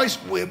choice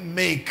we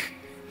make.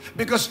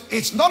 Because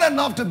it's not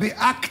enough to be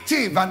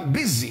active and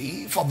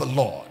busy for the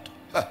Lord.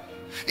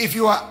 If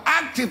you are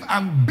active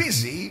and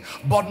busy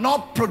but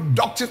not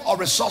productive or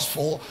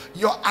resourceful,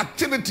 your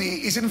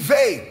activity is in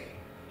vain.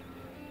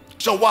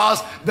 So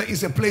whilst there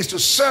is a place to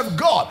serve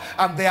God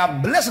and there are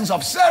blessings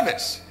of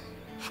service,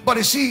 but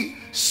you see,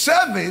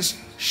 service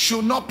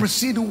should not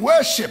precede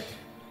worship.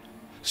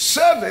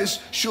 Service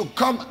should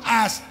come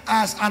as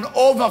an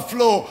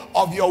overflow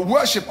of your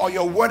worship or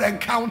your word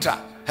encounter.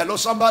 Hello,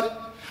 somebody?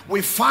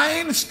 We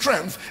find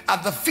strength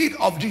at the feet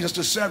of Jesus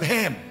to serve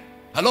him.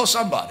 Hello,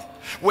 somebody?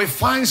 We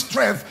find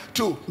strength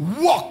to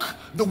walk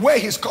the way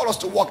he's called us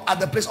to walk at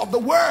the place of the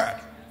word.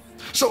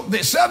 So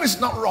the service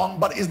is not wrong,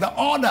 but it's the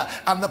honor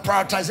and the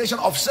prioritization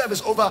of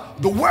service over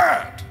the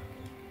word.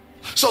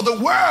 So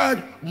the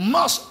word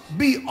must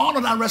be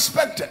honored and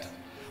respected.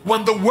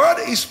 When the word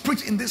is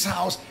preached in this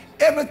house,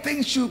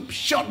 everything should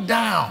shut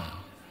down,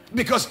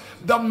 because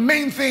the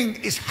main thing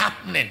is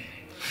happening.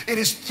 It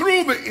is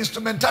through the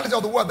instrumentality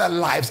of the word that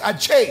lives are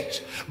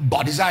changed,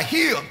 bodies are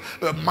healed,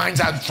 minds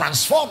are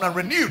transformed and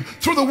renewed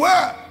through the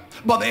word.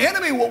 But the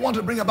enemy will want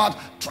to bring about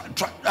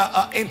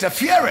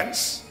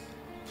interference,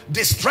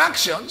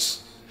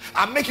 distractions,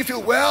 and make you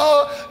feel,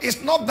 well,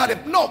 it's not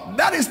that. No,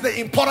 that is the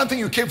important thing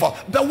you came for,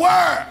 the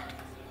word.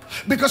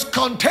 Because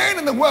contained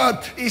in the word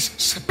is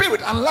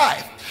spirit and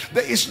life.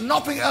 There is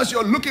nothing else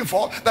you're looking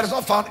for that is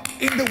not found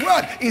in the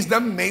word. Is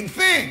the main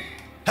thing.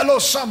 Hello,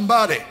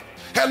 somebody.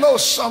 Hello,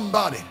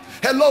 somebody.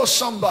 Hello,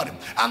 somebody.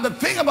 And the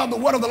thing about the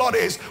word of the Lord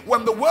is,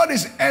 when the word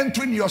is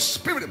entering your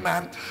spirit,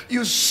 man,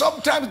 you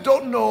sometimes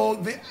don't know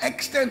the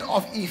extent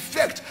of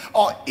effect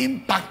or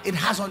impact it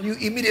has on you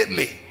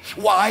immediately.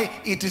 Why?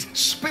 It is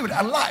spirit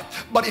and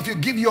life. But if you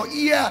give your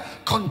ear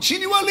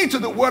continually to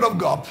the word of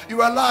God, you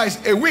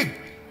realize a week,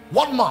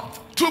 1 month,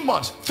 2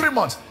 months, 3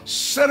 months,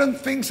 certain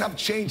things have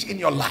changed in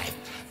your life.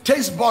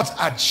 Taste buds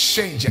are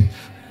changing.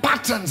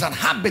 Patterns and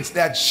habits,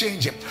 they are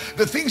changing.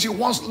 The things you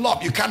once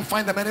loved, you can't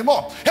find them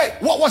anymore. Hey,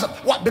 what was it?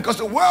 What? Because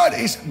the word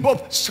is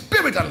both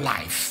spirit and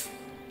life.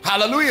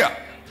 Hallelujah.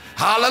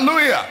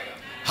 Hallelujah.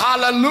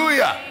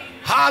 Hallelujah.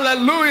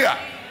 Hallelujah.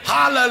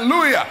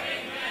 Hallelujah.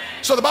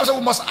 So the Bible says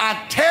we must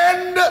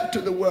attend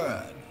to the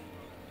word.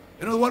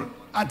 You know what?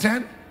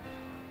 Attend?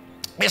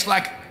 It's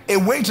like a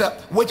waiter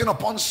waiting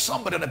upon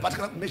somebody on a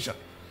particular mission,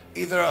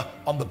 either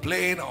on the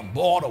plane, on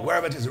board, or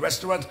wherever it is, a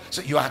restaurant.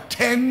 So you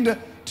attend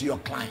to your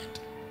client.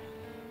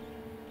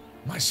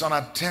 My son,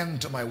 attend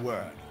to my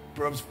word.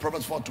 Proverbs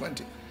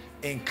 4:20.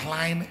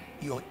 Incline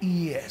your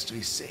ears to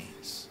his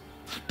sayings.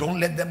 Don't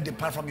let them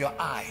depart from your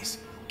eyes.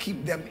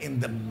 Keep them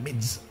in the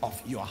midst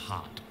of your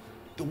heart.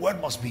 The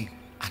word must be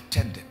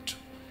attended to.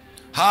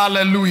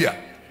 Hallelujah.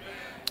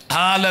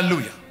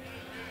 Hallelujah.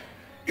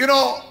 You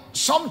know,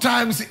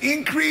 sometimes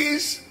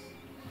increase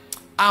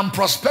and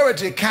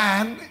prosperity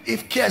can,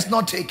 if care is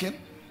not taken,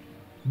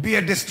 be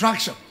a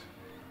distraction.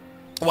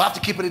 We'll have to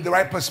keep it in the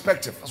right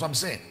perspective. That's what I'm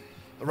saying.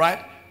 Right?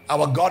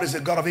 Our God is a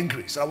God of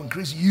increase. I will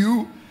increase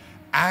you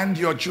and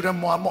your children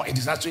more and more. It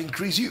desires to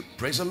increase you.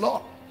 Praise the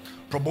Lord.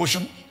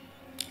 Promotion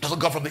doesn't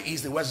come from the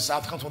east, the west, the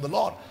south. It comes from the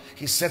Lord.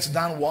 He sets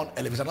down one,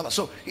 elevates another.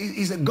 So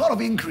he's a God of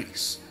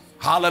increase.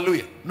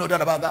 Hallelujah. No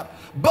doubt about that.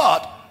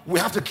 But we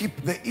have to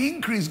keep the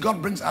increase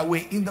God brings our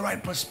way in the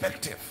right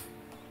perspective.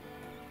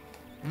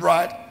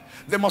 Right?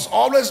 There must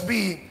always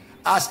be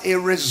as a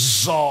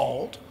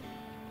result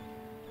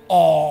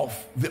of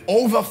the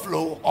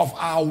overflow of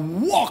our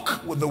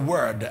walk with the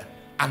word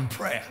and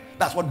prayer.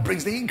 That's what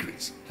brings the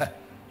increase.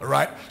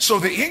 Right? So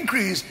the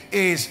increase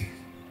is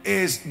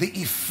the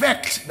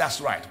effect.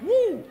 That's right.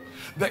 Woo.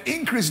 The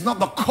increase is not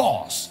the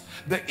cause.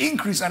 The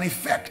increase is an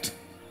effect.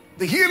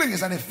 The healing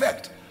is an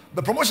effect.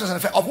 The promotion is an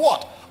effect of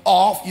what?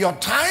 Of your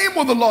time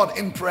with the Lord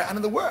in prayer and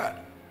in the word.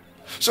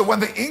 So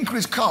when the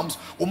increase comes,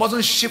 we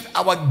mustn't shift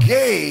our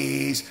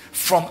gaze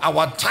from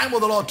our time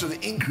with the Lord to the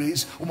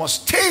increase. We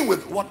must stay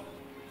with what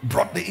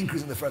brought the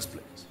increase in the first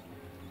place.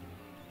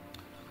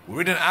 We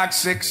read in Acts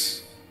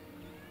 6,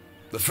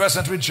 the first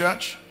century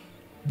church,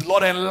 the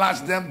Lord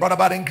enlarged them, brought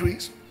about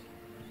increase.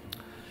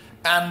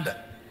 And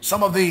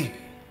some of the,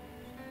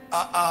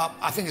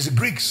 I think it's the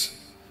Greeks,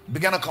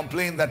 began to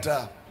complain that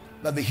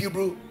the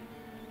Hebrew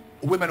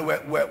women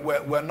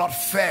were not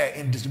fair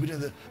in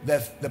distributing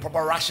the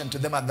proper ration to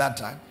them at that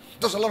time.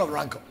 There was a lot of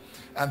rancor,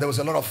 and there was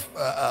a lot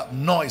of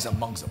noise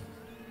amongst them.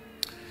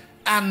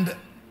 And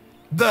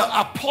the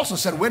apostle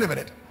said, wait a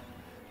minute,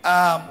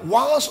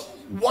 whilst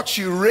what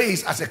you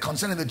raise as a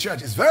concern in the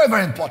church is very,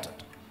 very important,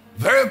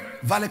 Very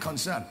valid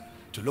concern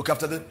to look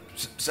after the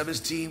service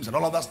teams and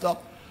all of that stuff.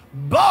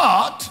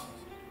 But,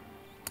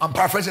 I'm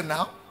paraphrasing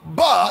now,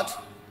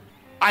 but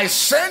I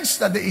sense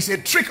that there is a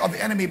trick of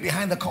the enemy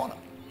behind the corner.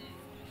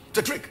 It's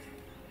a trick.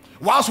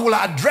 Whilst we'll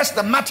address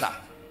the matter,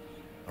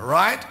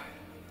 right?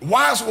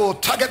 Whilst we'll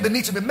target the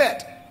need to be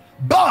met,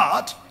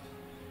 but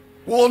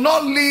we'll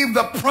not leave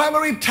the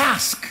primary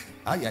task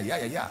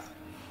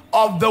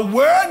of the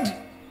word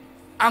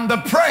and the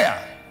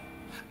prayer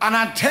and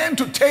attend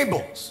to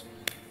tables.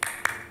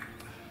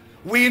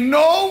 We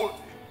know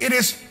it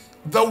is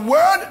the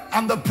word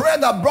and the prayer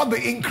that brought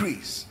the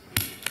increase.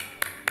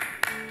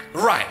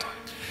 Right.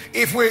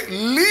 If we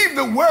leave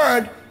the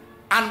word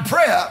and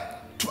prayer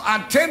to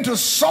attend to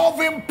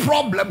solving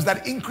problems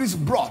that increase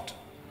brought,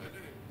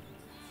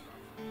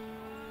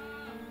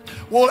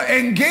 we'll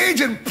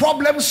engage in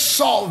problem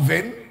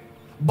solving,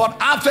 but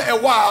after a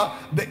while,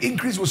 the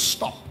increase will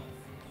stop.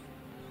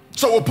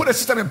 So we'll put a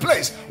system in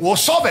place. We'll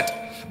solve it,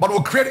 but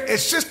we'll create a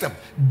system.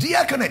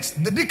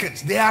 Diaconates, the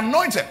deacons, they are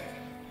anointed.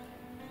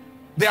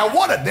 They are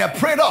watered. They are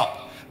prayed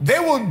up. They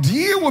will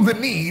deal with the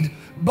need,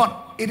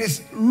 but it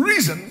is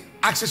reason,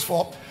 access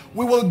for,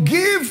 we will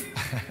give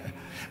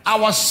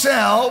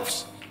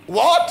ourselves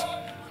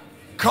what?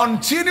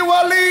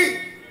 Continually.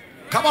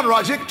 Come on,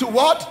 Rajik, to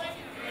what?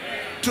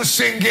 To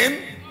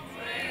singing,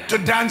 to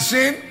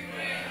dancing,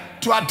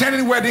 to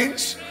attending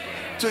weddings,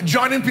 to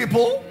joining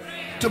people,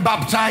 to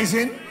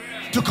baptizing,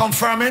 to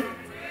confirming.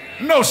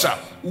 No, sir.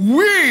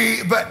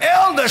 We, the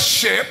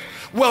eldership,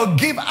 will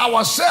give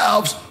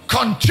ourselves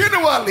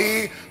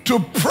continually to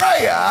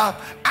prayer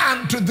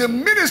and to the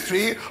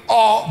ministry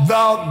or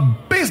the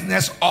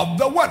business of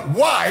the word.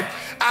 Why?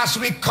 As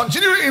we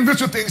continue in these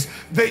two things,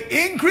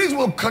 the increase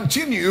will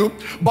continue,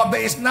 but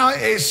there is now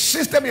a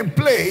system in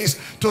place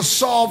to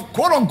solve,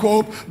 quote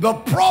unquote, the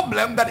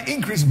problem that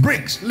increase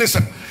brings.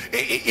 Listen,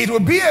 it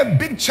would be a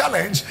big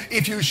challenge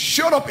if you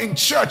showed up in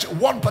church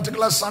one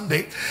particular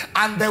Sunday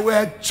and there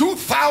were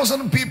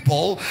 2,000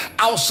 people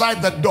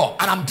outside the door.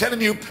 And I'm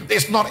telling you,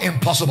 it's not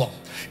impossible.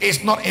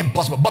 It's not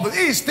impossible. But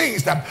these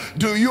things that,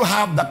 do you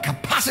have the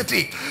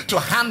capacity to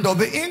handle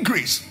the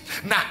increase?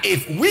 Now,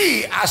 if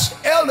we as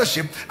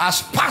eldership,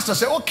 as pastors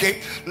say,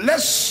 okay,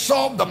 let's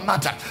solve the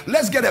matter.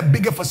 Let's get a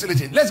bigger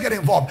facility. Let's get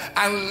involved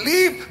and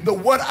leave the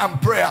word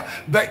and prayer.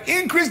 The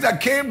increase that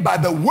came by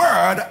the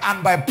word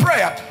and by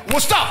prayer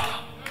will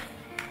stop.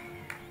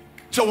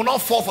 So we'll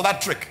not fall for that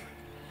trick.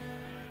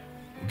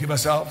 We'll give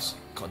ourselves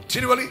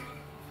continually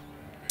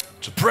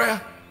to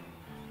prayer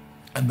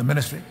and the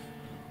ministry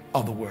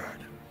of the word.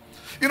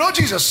 You know,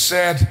 Jesus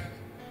said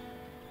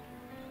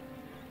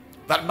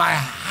that my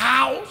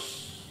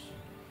house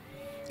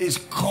is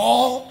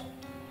called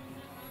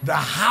the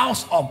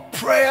house of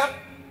prayer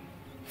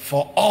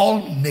for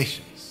all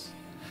nations.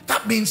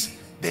 That means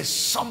there's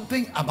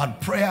something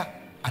about prayer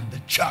and the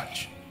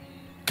church.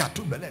 Not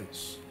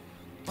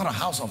a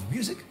house of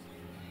music.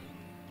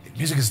 If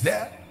music is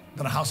there.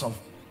 Not a house of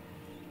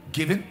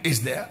giving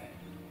is there.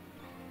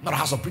 Not a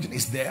house of preaching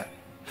is there.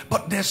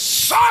 But there's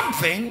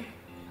something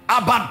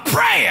about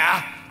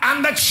prayer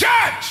and the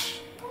church.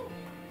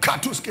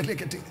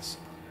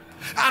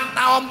 And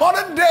our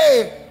modern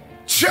day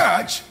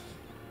church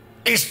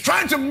is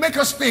trying to make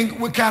us think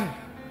we can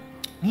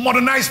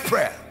modernize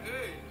prayer.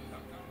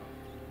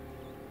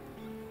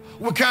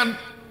 We can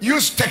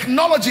use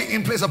technology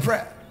in place of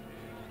prayer.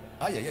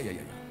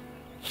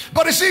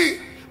 But you see,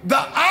 the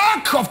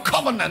Ark of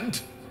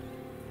Covenant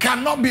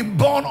cannot be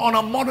born on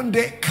a modern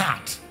day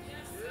cart.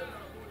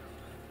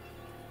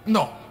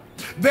 No.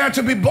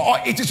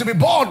 It is to be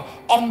born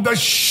on the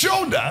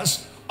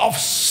shoulders of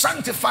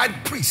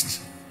sanctified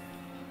priests.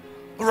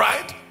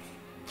 Right?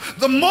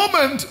 The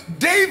moment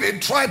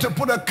David tried to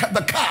put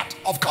the cart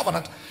of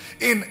covenant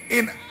in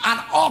an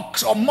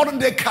ox or modern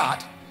day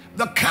cart,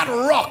 the cart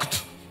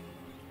rocked.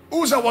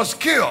 Uzzah was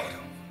killed.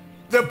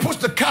 They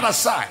pushed the cart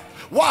aside.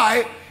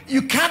 Why?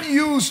 You can't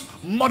use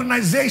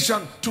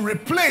modernization to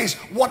replace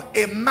what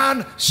a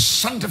man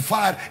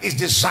sanctified is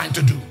designed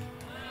to do.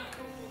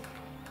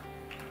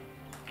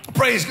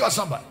 Praise God,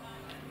 somebody.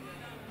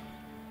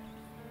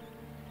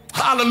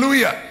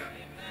 Hallelujah.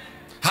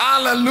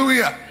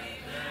 Hallelujah.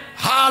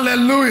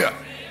 Hallelujah.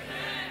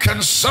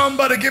 Can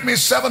somebody give me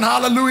 7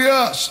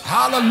 hallelujahs?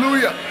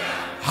 Hallelujah.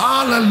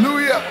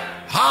 Hallelujah.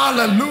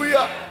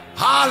 Hallelujah.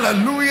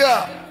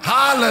 Hallelujah.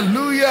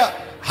 Hallelujah.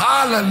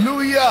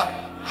 Hallelujah.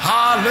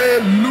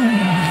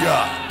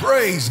 Hallelujah.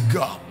 Praise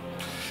God.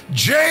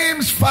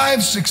 James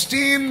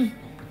 5:16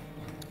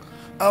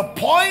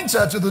 points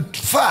to the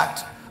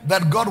fact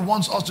that God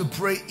wants us to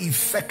pray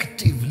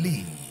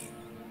effectively.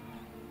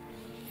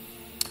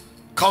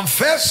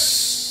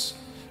 Confess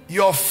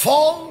your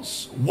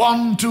faults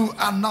one to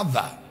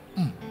another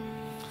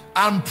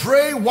and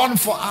pray one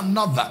for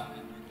another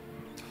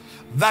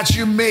that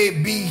you may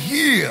be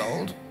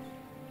healed.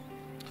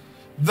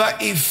 The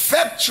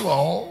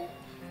effectual,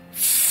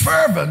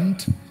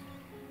 fervent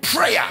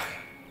prayer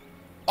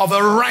of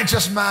a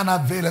righteous man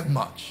availeth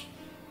much.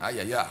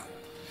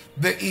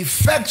 The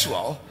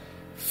effectual,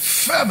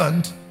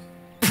 fervent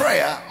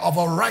prayer of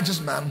a righteous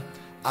man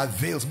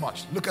avails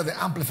much. Look at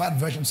the Amplified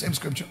Version, same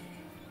scripture.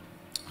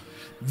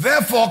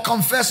 Therefore,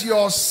 confess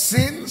your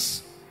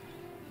sins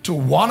to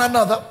one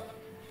another,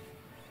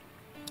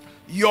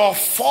 your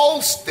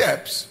false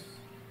steps,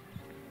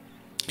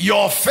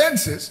 your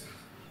offenses,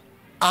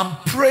 and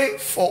pray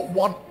for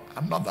one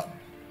another,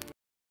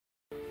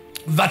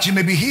 that you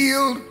may be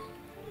healed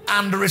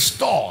and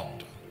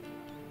restored.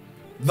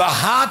 The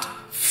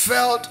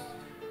heartfelt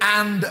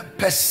and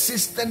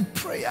persistent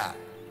prayer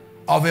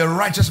of a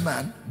righteous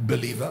man,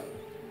 believer,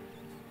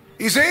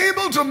 is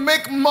able to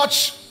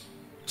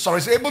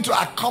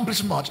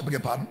accomplish much, I beg your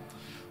pardon,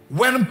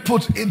 when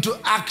put into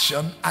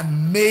action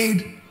and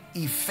made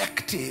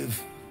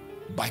effective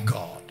by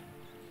God.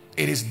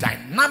 It is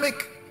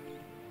dynamic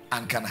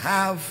and can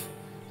have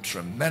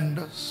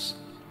tremendous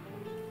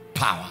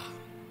power.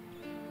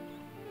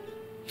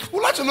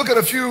 We'd like to look at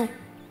a few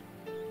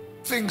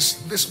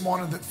things this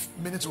morning, the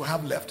minutes we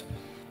have left.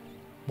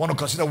 We want to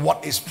consider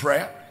what is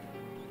prayer,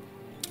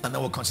 and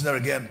then we'll consider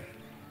again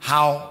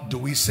how do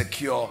we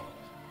secure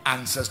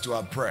answers to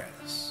our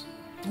prayers.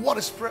 What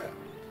is prayer?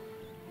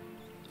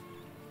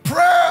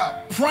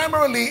 Prayer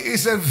primarily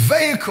is a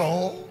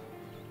vehicle,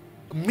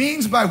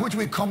 means by which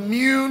we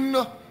commune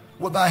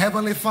with our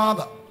Heavenly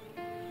Father.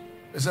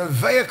 It's a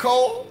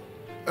vehicle,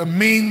 a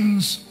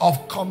means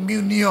of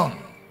communion.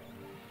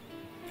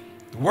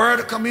 The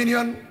word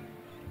communion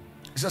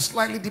is a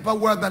slightly deeper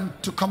word than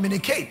to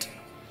communicate.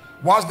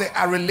 Whilst they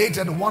are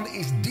related, one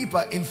is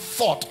deeper in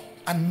thought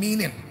and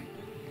meaning.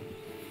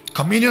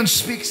 Communion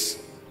speaks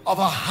of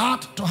a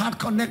heart-to-heart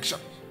connection.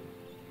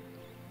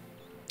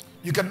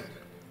 You can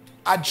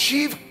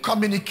achieve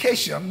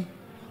communication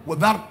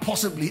without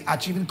possibly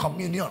achieving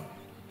communion.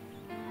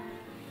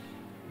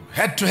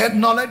 Head-to-head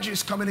knowledge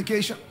is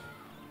communication,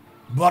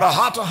 but a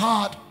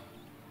heart-to-heart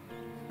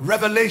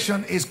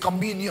revelation is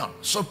communion.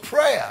 So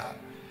prayer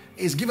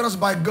is given us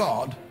by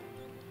God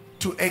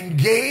to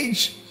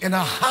engage in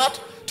a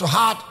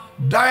heart-to-heart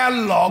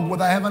dialogue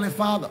with our Heavenly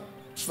Father.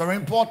 It's very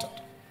important.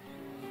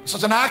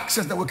 Such an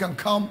access that we can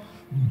come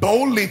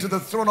boldly to the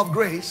throne of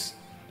grace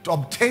to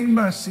obtain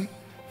mercy,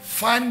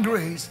 find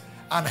grace,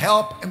 and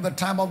help in the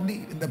time of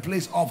need, in the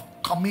place of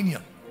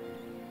communion.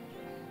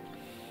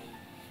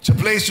 It's a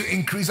place to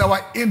increase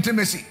our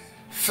intimacy,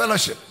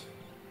 fellowship.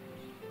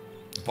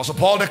 Apostle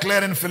Paul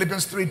declared in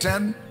Philippians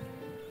 3:10,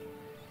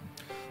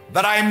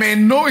 that I may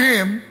know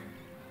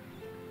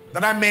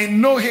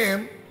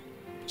him,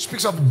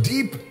 speaks of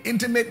deep,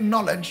 intimate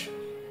knowledge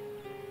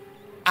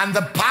and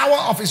the power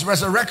of his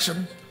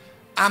resurrection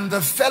and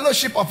the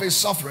fellowship of his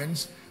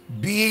sufferings,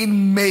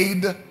 being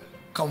made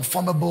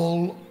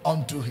conformable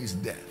unto his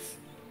death.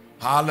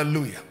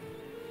 Hallelujah.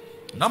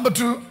 Number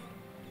 2,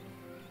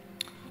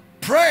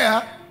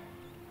 prayer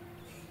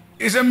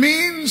is a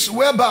means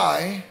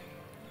whereby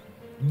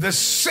the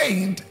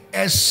saint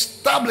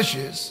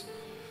establishes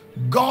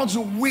God's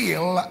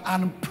will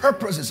and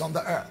purposes on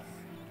the earth.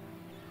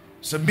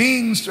 It's a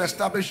means to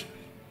establish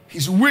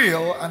his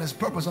will and his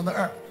purpose on the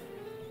earth.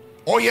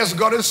 Oh yes,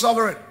 God is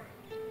sovereign.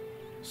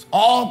 It's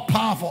all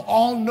powerful,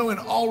 all knowing,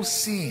 all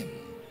seeing.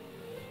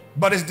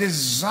 But it's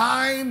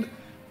designed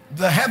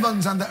the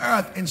heavens and the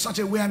earth in such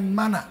a way and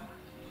manner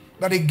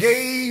that he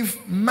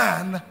gave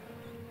man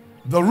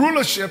the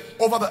rulership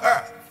over the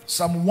earth.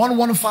 Psalm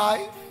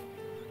 115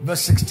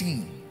 verse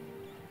 16.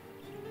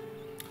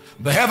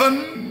 The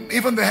heaven,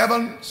 even the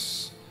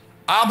heavens,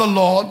 are the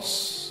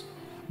Lord's,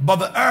 but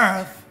the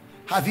earth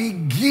hath he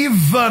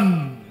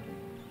given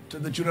to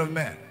the children of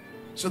men.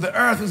 So the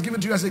earth is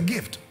given to you as a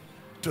gift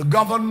to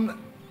govern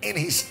in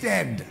his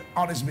stead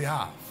on his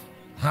behalf.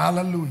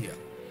 Hallelujah.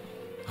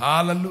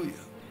 Hallelujah.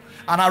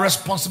 And our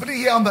responsibility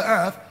here on the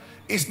earth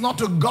is not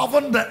to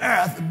govern the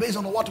earth based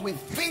on what we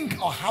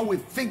think or how we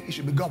think it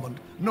should be governed.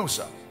 No,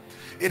 sir.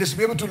 It is to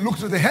be able to look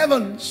to the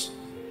heavens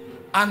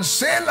and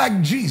say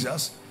like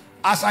Jesus,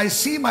 as I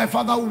see my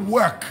Father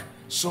work,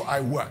 so I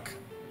work.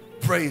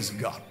 Praise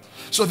God.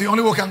 So the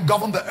only way we can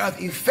govern the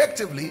earth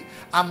effectively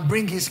and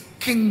bring his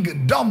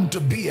kingdom to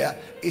bear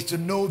is to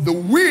know the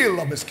will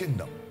of his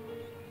kingdom.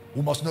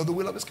 We must know the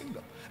will of his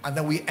kingdom. And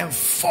then we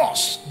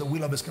enforce the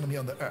will of his kingdom here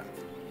on the earth.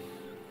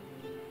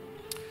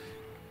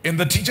 In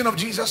the teaching of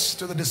Jesus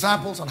to the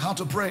disciples on how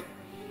to pray,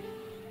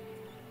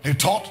 he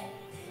taught,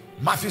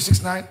 Matthew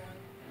 6:9,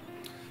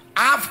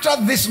 after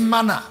this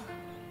manner,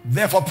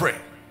 therefore pray.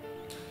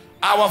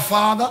 Our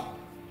Father,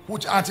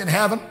 which art in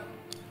heaven,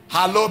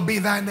 hallowed be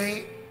thy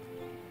name.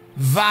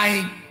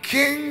 Thy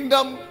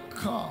kingdom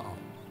come.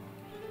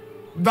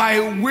 Thy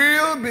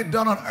will be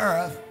done on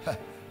earth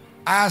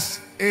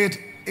as it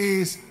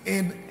is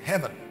in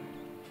heaven.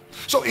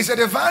 So it's a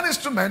divine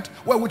instrument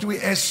where which we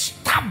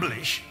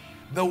establish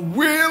the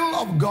will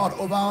of God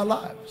over our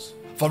lives.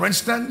 For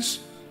instance,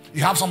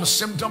 you have some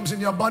symptoms in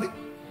your body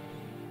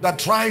that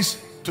tries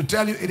to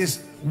tell you it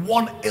is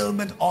one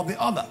ailment or the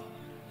other.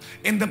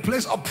 In the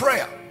place of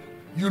prayer,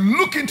 you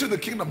look into the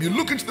kingdom, you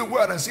look into the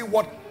word and see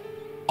what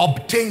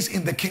obtains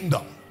in the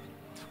kingdom.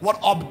 What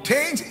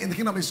obtains in the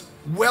kingdom is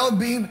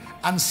well-being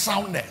and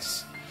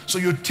soundness. So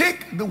you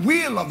take the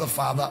will of the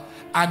Father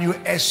and you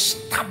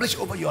establish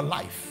over your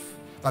life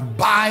that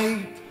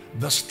by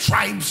the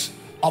stripes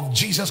of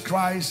Jesus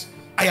Christ,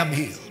 I am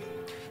healed.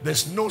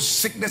 There's no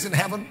sickness in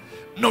heaven,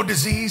 no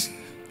disease,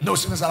 no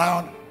sickness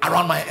around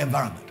my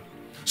environment.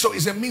 So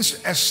it's a means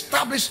to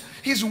establish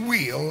his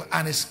will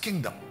and his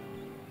kingdom.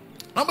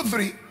 Number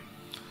 3,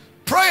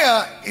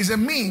 prayer is a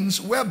means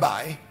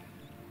whereby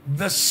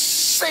the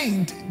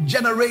saint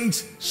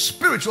generates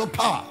spiritual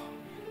power.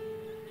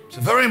 It's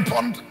a very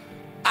important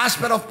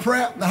aspect of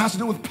prayer that has to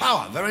do with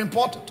power. Very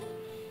important.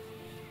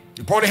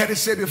 You probably heard it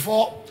said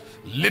before,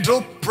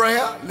 little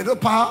prayer, little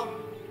power.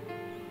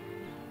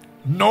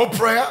 No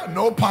prayer,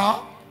 no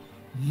power.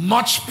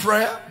 Much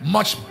prayer,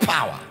 much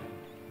power.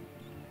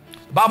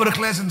 The Bible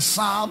declares in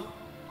Psalm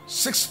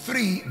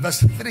 6:3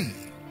 verse 3.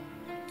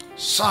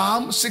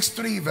 Psalm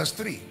 6:3 verse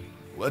 3.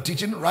 We're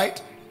teaching,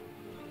 right?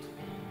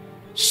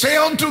 Say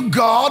unto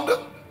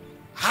God,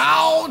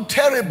 how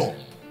terrible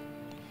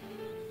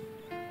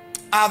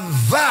art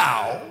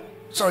thou.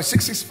 Sorry,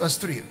 6:6 verse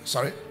 3.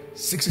 Sorry,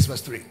 6:6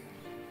 verse 3.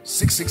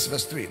 6:6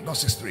 verse 3, not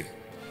 6:3.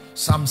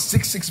 Psalm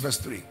 6:6 verse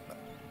 3.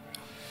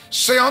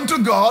 Say unto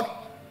God,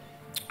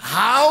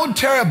 how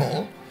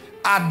terrible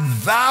art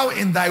thou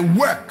in thy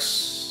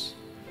works,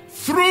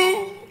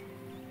 through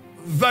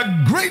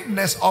the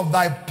greatness of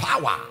thy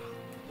power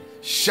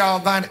shall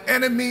thine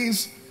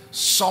enemies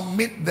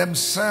submit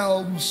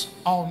themselves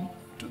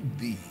unto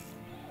thee.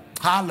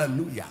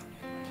 Hallelujah.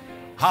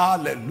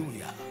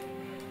 Hallelujah.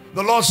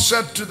 The Lord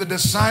said to the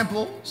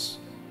disciples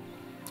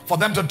for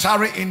them to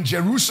tarry in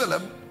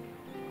Jerusalem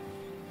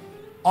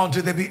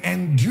until they be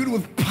endued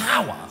with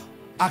power.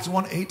 Acts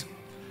 1:8.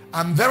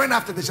 And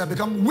thereafter they shall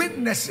become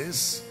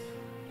witnesses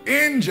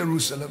in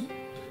Jerusalem,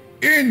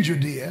 in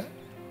Judea,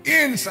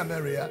 in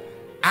Samaria,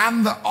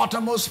 and the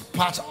uttermost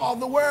parts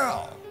of the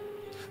world.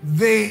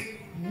 They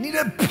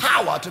needed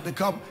power to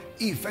become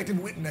effective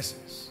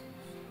witnesses.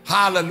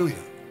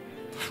 Hallelujah.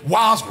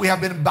 Whilst we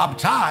have been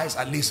baptized,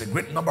 at least a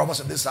great number of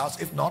us in this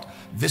house, if not,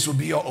 this will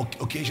be your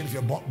occasion if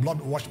you're a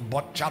blood-washed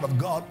child of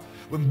God.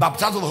 We're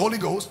baptized with the Holy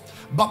Ghost.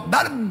 But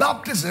that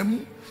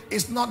baptism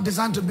is not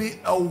designed to be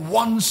a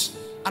once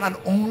and an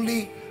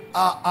only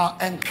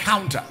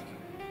encounter.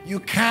 You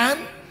can,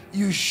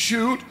 you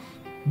should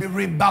be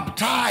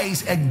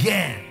rebaptized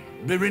again,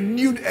 be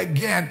renewed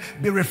again,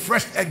 be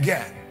refreshed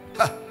again.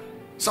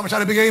 Somebody try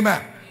to big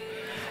amen.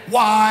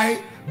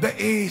 Why? There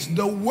is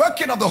the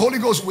working of the Holy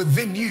Ghost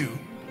within you,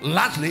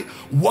 lastly,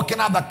 working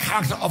out the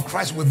character of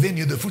Christ within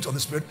you, the fruits of the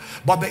Spirit.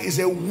 But there is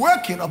a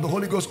working of the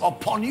Holy Ghost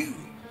upon you.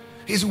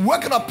 His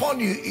working upon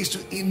you is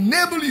to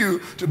enable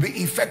you to be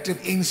effective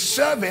in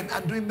serving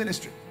and doing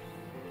ministry.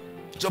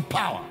 So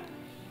power.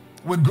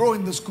 We grow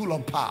in the school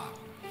of power.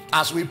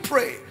 As we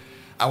pray,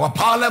 our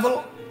power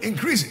level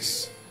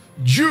increases.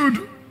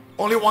 Jude,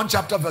 only 1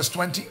 chapter verse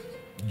 20.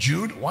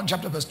 Jude, 1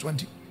 chapter verse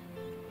 20.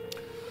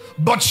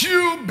 But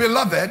you,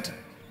 beloved,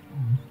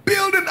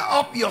 building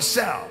up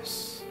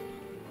yourselves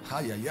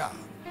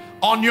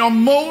on your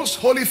most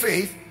holy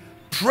faith,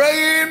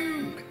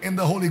 praying in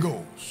the Holy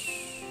Ghost.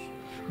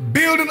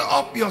 Building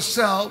up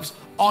yourselves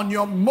on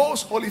your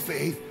most holy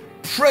faith,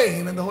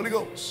 praying in the Holy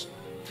Ghost.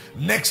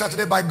 Next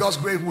Saturday, by God's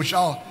grace, we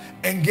shall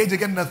engage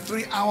again in a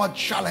 3-hour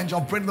challenge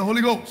of praying in the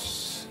Holy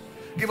Ghost.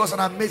 Give us an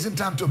amazing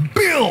time to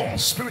build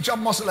spiritual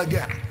muscle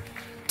again.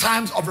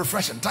 Times of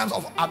refreshing, times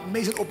of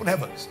amazing open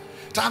heavens.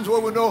 Times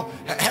where we know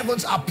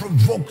heavens are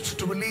provoked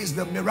to release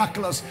the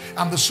miraculous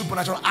and the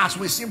supernatural as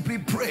we simply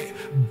pray.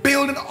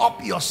 Building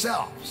up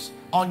yourselves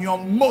on your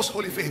most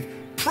holy faith,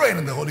 praying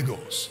in the Holy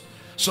Ghost.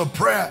 So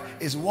prayer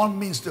is one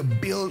means to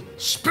build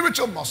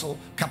spiritual muscle,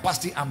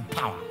 capacity, and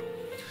power.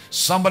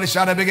 Somebody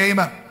shout a big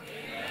amen.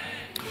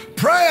 Amen.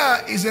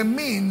 Prayer is a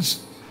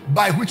means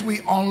by which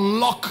we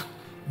unlock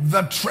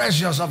the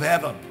treasures of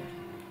heaven.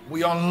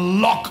 We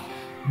unlock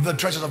the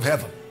treasures of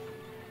heaven.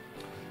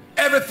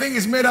 Everything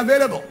is made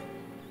available.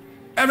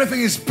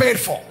 Everything is paid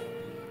for.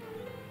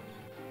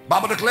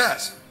 Bible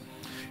declares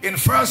in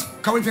 1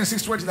 Corinthians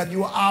 6:20 that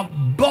you are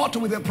bought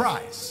with a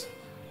price.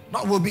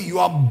 Not will be, you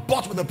are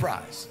bought with a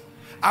price.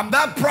 And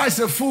that price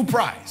is a full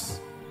price.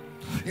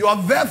 You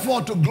are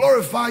therefore to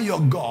glorify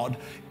your God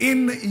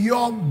in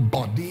your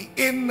body,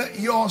 in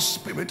your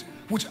spirit,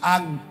 which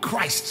are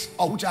Christ's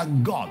or which are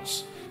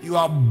God's. You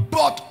are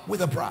bought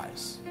with a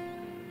price.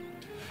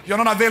 You're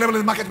not available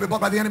in the market to be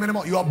bought by the enemy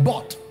anymore. You are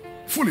bought,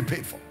 fully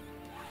paid for.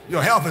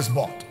 Your health is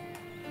bought.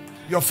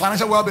 Your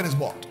financial well-being is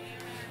bought.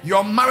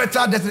 Your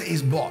marital destiny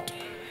is bought.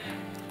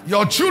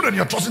 Your children,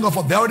 you're trusting God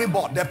for, they're already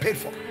bought. They're paid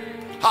for.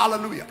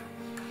 Hallelujah.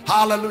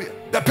 Hallelujah.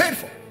 They're paid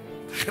for.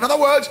 In other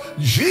words,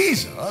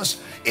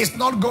 Jesus is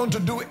not going to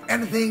do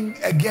anything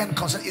again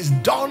concerning. It's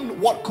done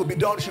what could be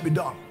done, should be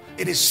done.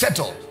 It is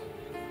settled.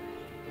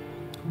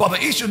 But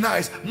the issue now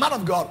is, man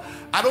of God,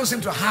 I don't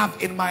seem to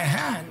have in my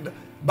hand,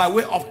 by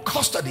way of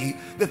custody,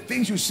 the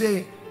things you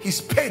say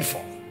he's paid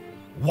for.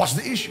 What's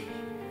the issue?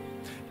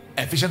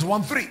 Ephesians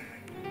 1:3.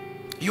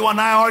 You and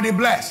I are already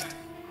blessed.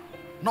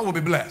 No, we'll be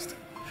blessed.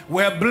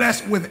 We're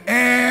blessed with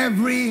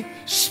every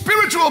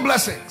spiritual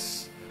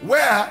blessings.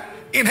 Where?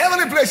 In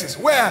heavenly places.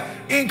 Where?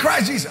 In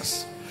Christ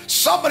Jesus.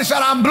 Somebody said,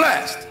 I'm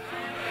blessed.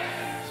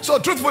 So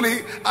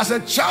truthfully, as a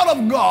child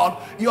of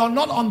God, you're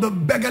not on the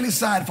beggarly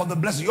side for the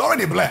blessing. You're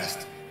already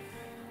blessed.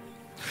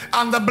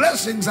 And the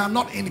blessings are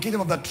not indicative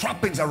of the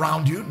trappings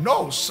around you.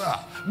 No, sir.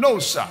 No,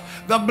 sir.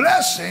 The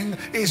blessing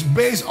is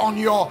based on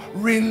your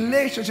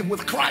relationship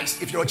with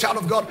Christ. If you're a child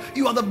of God,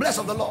 you are the blessed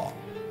of the Lord.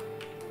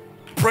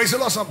 Praise the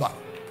Lord, somebody.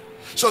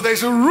 So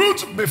there's a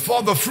root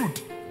before the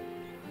fruit.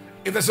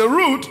 If there's a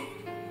root,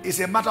 it's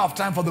a matter of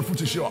time for the fruit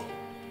to show up.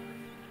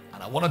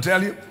 And I want to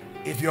tell you,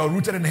 if you're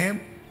rooted in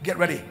Him, get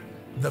ready.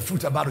 The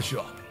fruit about to show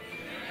up.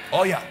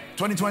 Oh yeah,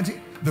 2020,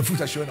 the fruit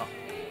has shown up.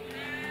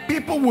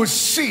 People will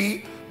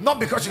see, not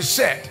because you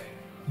said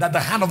that the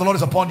hand of the Lord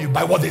is upon you,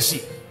 by what they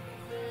see.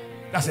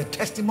 That's a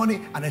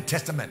testimony and a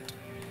testament.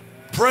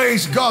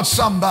 Praise God,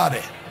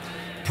 somebody.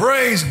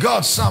 Praise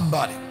God,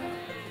 somebody.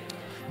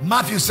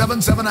 Matthew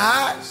 7:7,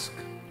 ask,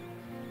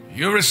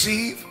 you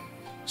receive,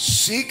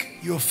 seek,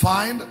 you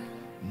find,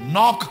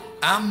 knock,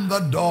 and the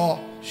door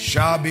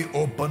shall be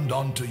opened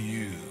unto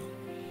you.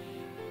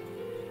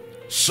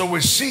 So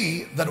we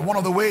see that one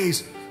of the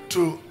ways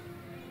to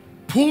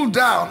pull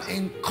down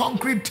in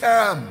concrete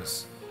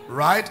terms,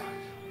 right,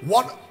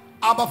 what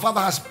Abba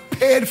Father has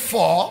paid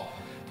for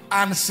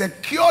and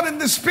secured in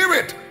the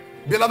Spirit,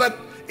 beloved,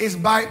 is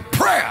by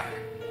prayer.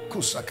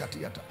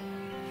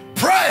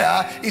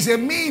 Prayer is a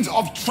means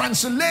of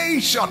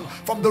translation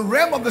from the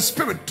realm of the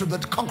Spirit to the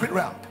concrete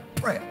realm.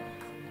 Prayer.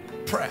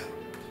 Prayer.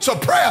 So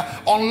prayer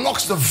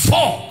unlocks the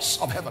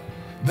vaults of heaven,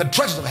 the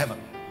treasures of heaven.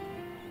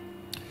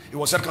 It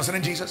was said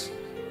concerning Jesus,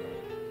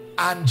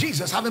 and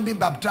Jesus, having been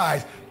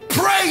baptized,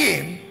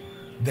 praying,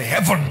 the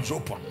heavens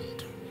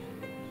opened.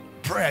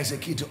 Prayer is a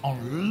key to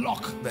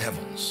unlock the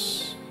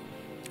heavens.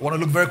 I want to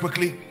look very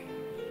quickly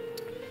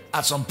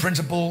at some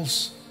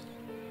principles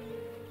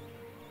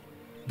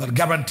that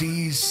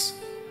guarantees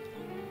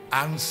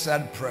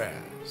answered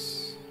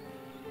prayers.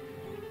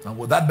 And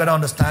with that better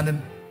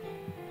understanding,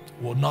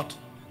 we'll not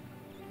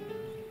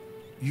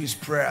use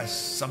prayer as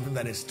something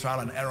that is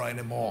trial and error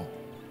anymore.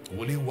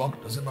 Will it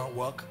work? Does it not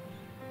work?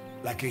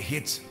 Like a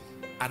hit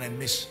and a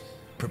miss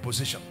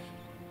preposition.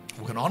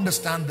 We can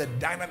understand the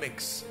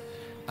dynamics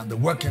and the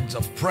workings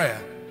of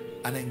prayer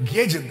and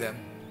engage in them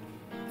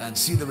and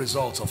see the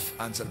results of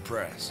answered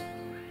prayers.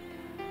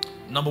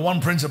 Number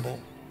one principle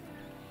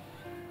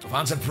of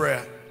answered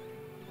prayer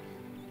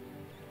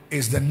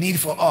is the need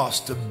for us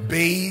to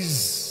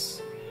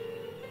base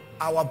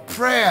our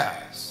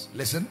prayers,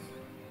 listen,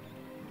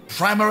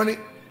 primarily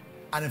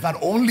and in fact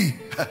only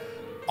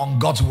on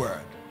God's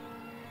word.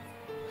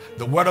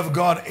 The word of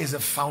God is the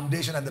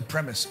foundation and the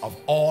premise of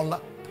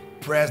all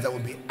prayers that will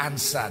be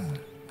answered.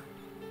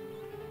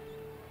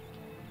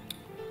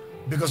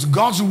 Because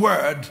God's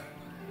word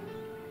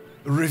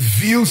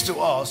reveals to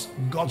us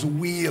God's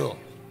will.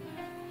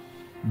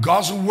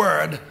 God's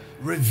word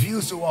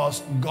reveals to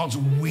us God's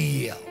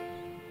will.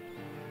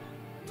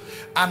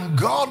 And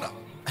God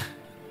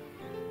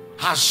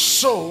has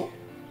so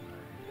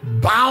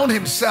bound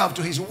himself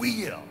to his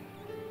will.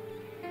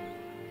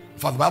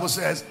 For the Bible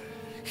says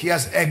he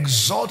has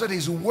exalted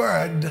his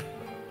word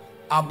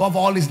above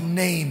all his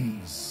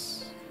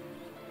names.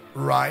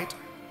 Right?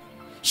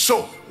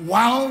 So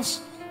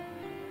whilst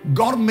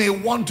God may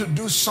want to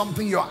do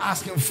something you're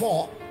asking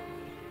for,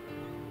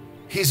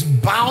 he's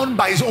bound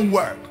by his own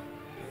word.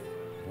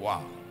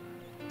 Wow.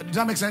 Does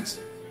that make sense?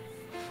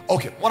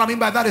 Okay, what I mean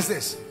by that is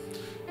this.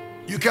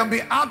 You can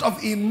be out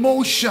of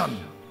emotion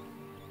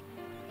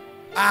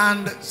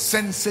and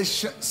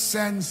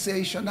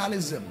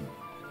sensationalism,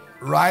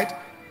 right?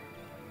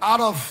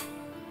 Out of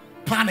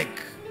panic,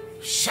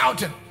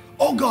 shouting,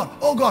 oh God,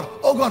 oh God,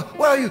 oh God,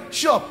 where are you?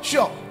 Sure.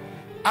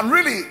 And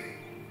really,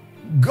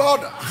 God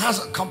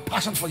has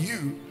compassion for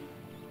you.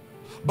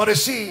 But you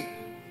see,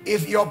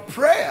 if your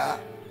prayer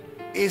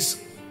is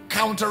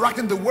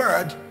counteracting the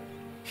word,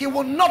 he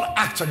will not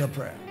act on your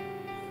prayer.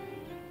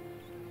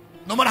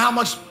 No matter how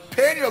much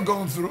pain you're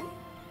going through,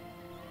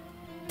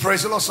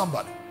 praise the Lord,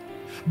 somebody.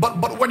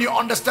 But when you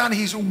understand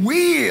his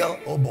will,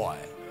 oh boy,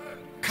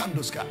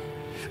 Kanduska,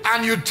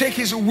 and you take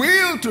his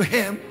will to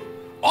him,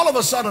 all of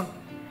a sudden,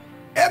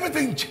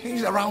 everything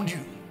changes around you.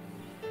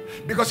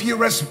 Because he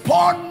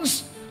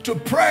responds to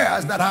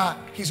prayers that are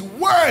his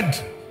word.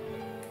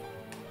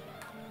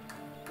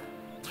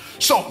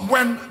 So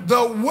when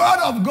the word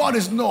of God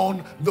is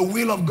known, the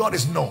will of God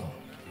is known.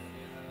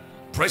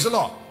 Praise the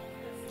Lord.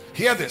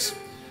 Hear this.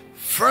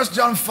 1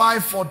 John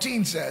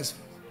 5:14 says,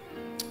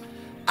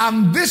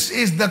 and this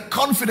is the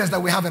confidence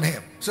that we have in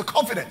him. So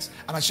confidence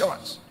and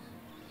assurance.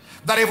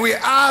 That if we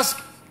ask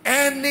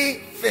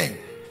anything,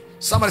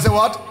 somebody say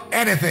what?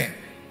 Anything.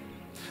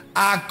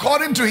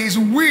 According to his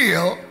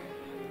will,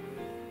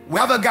 we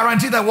have a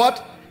guarantee that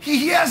what? He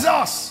hears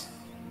us.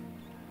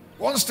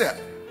 One step.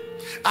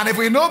 And if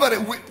we know that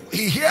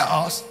he hears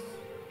us,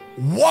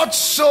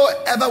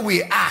 whatsoever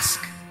we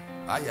ask,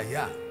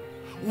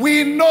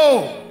 we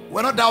know,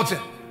 we're not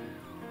doubting,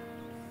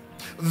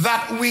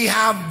 that we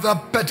have the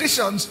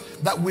petitions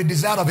that we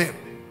desire of him.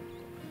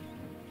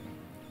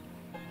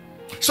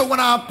 So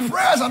when our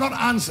prayers are not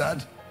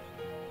answered,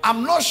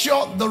 I'm not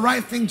sure the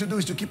right thing to do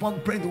is to keep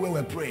on praying the way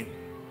we're praying.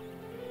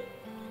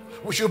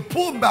 We should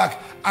pull back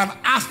and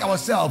ask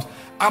ourselves,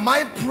 am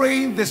I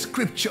praying the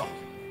scripture?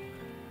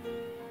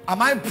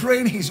 Am I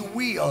praying his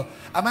will?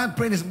 Am I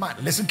praying his mind?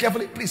 Listen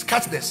carefully. Please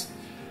catch this.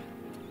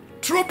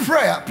 True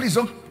prayer, please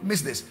don't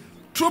miss this.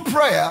 True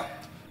prayer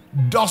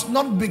does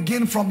not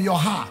begin from your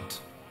heart.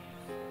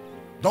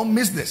 Don't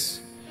miss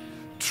this.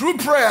 True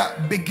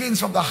prayer begins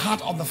from the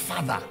heart of the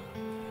Father.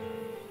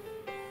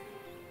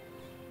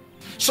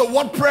 So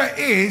what prayer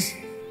is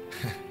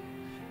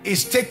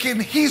taking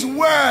his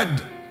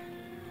word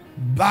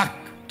back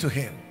to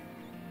him.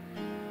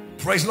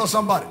 Praise the Lord,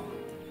 somebody.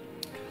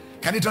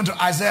 Can you turn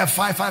to Isaiah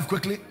 5:5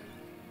 quickly?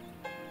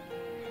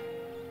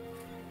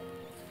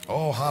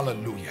 Oh,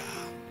 hallelujah.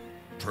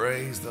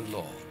 Praise the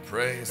Lord.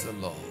 Praise the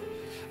Lord.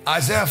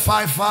 Isaiah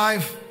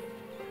 5:5.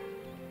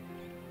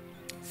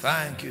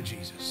 Thank you,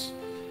 Jesus.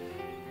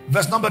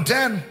 Verse number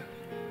 10.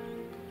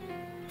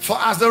 For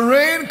as the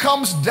rain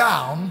comes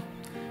down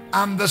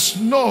and the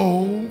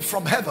snow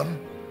from heaven,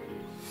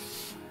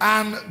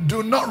 and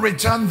do not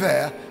return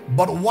there,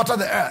 but water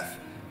the earth,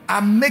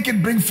 and make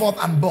it bring forth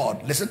and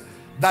bud, listen,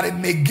 that it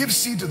may give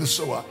seed to the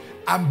sower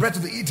and bread to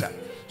the eater,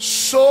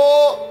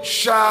 so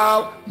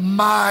shall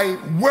my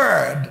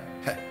word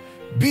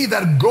be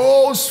that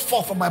goes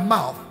forth from my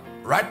mouth,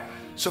 right?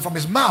 So from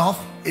his mouth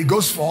it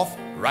goes forth,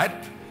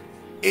 right?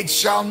 It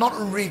shall not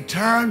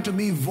return to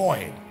me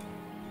void.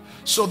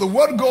 So the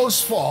word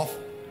goes forth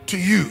to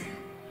you.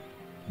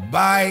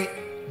 By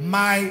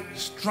my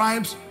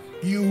stripes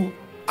you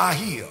are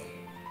healed.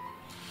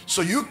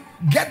 So you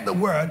get the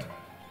word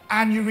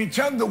and you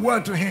return the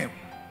word to him.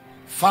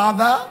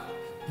 Father,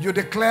 you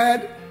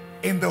declared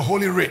in the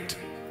Holy Writ,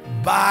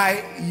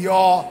 by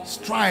your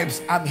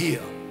stripes I'm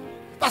healed.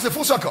 That's a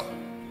full circle.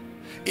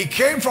 It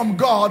came from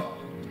God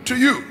to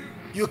you.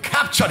 You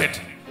captured it.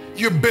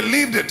 You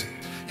believed it.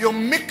 You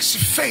mix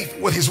faith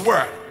with his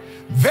word.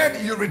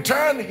 Then you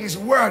return his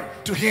word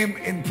to him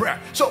in prayer.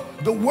 So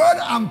the word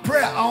and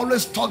prayer are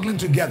always toggling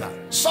together.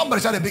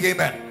 Somebody said a big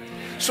amen.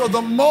 So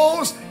the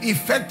most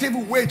effective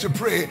way to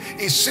pray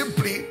is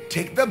simply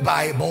take the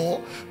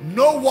Bible,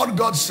 know what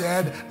God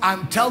said,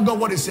 and tell God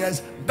what he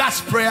says.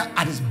 That's prayer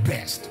at its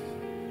best.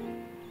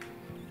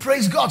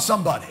 Praise God,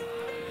 somebody.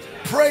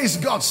 Praise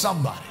God,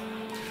 somebody.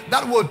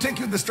 That will take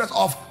you the stress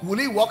of, will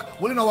he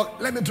walk? Will he not walk?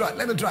 Let me try.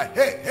 Let me try.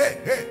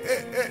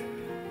 Hey.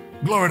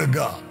 Glory to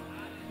God.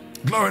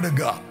 Glory to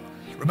God.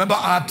 Remember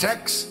our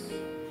text?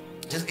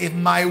 It says, if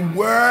my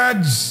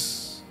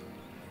words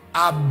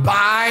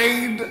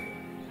abide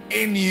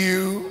in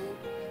you,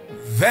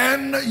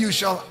 then you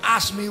shall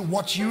ask me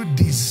what you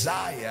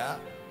desire,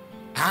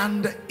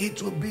 and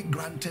it will be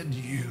granted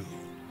you.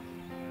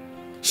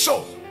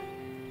 So,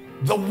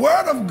 the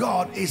word of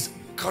God is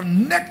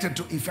connected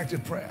to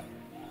effective prayer.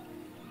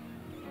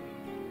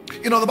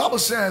 You know, the Bible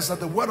says that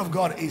the word of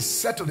God is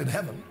settled in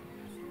heaven.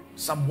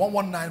 Psalm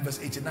 119 verse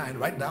 89,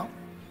 right now,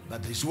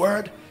 that his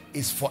word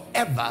is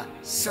forever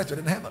settled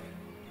in heaven.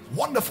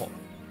 Wonderful.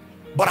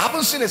 But I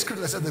haven't seen a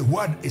scripture that says the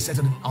word is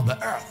settled on the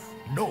earth.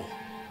 No.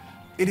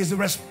 It is the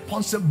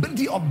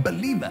responsibility of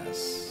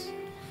believers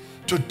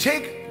to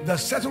take the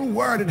settled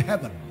word in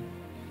heaven,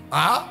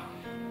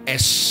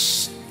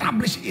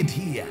 establish it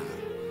here,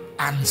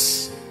 and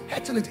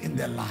settle it in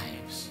their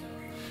lives.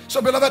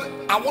 So, beloved,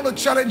 I want to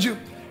challenge you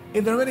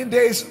in the remaining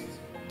days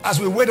as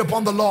we wait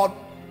upon the Lord.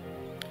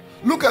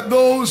 Look at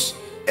those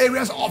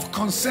areas of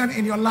concern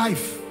in your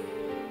life.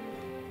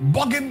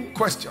 Bugging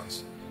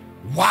questions.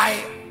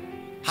 Why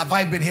have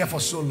I been here for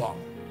so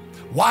long?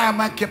 Why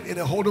am I kept in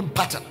a holding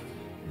pattern?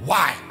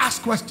 Why?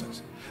 Ask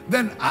questions.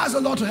 Then ask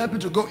the Lord to help you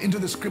to go into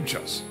the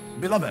scriptures.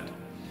 Beloved,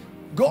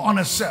 go on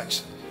a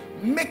search.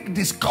 Make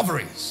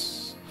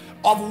discoveries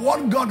of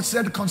what God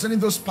said concerning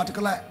those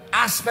particular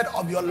aspects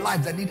of your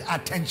life that need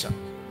attention.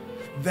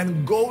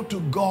 Then go to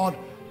God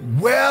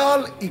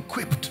well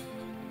equipped,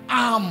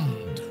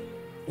 armed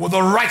with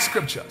the right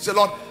scripture. Say,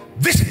 Lord,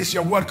 this is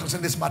your word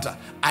concerning this matter.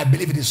 I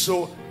believe it is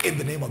so in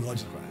the name of the Lord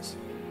Jesus Christ.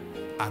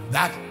 And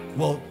that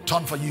will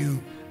turn for you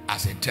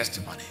as a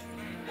testimony.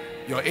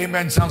 Your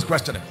amen sounds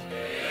questionable.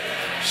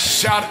 Amen.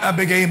 Shout a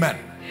big amen.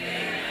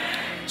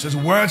 Amen. So his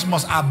words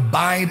must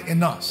abide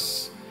in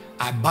us.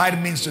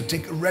 Abide means to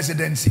take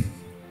residency,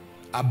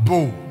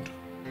 abode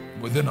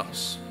within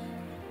us.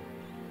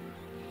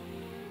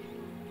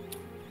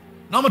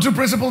 Number two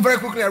principle, very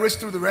quickly, I race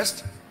through the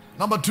rest.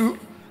 Number two,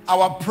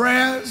 our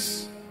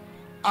prayers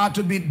are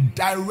to be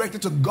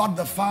directed to God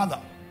the Father.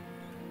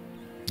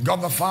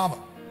 God the Father.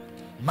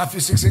 Matthew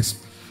 6:6.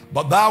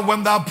 But thou,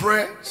 when thou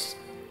prayest,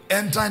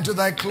 enter into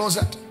thy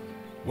closet.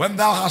 When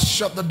thou hast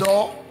shut the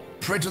door,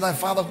 pray to thy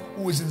Father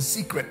who is in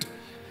secret.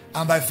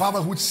 And thy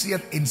Father who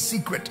seeth in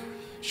secret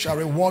shall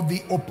reward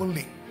thee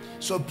openly.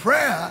 So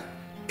prayer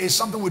is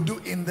something we do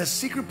in the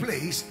secret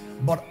place,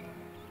 but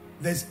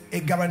there's a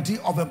guarantee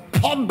of a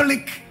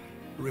public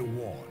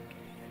reward.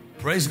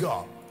 Praise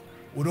God.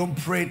 We don't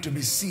pray to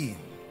be seen.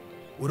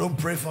 We don't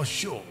pray for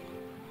show.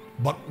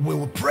 But we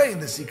will pray in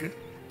the secret,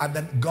 and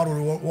then God will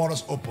reward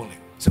us openly.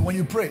 So when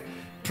you pray,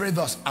 pray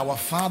thus: Our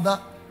Father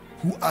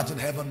who art in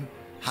heaven,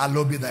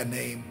 hallowed be thy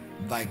name.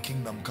 thy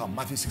kingdom come.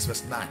 Matthew 6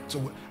 verse 9.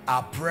 So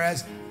our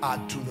prayers are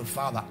to the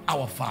Father,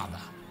 our Father,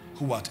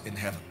 who art in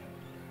heaven.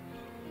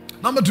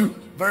 Number 2,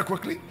 very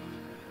quickly.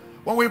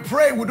 When we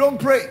pray, we don't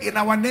pray in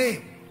our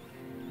name.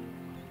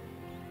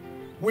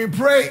 We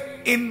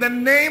pray in the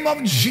name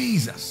of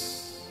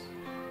Jesus.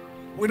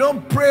 We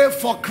don't pray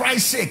for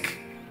Christ's sake.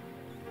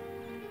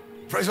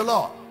 Praise the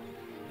Lord.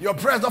 Your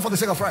prayer is not for the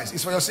sake of Christ,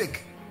 it's for your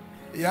sake.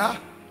 Yeah?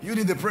 You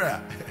need the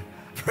prayer.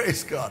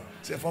 Praise God.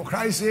 Say, for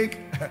Christ's sake.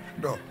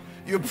 No.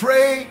 You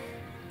pray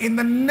in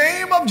the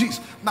name of Jesus.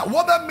 Now,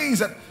 what that means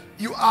is that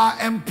you are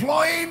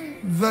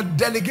employing the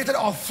delegated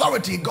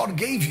authority God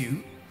gave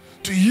you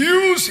to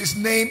use his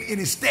name in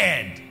his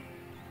stead.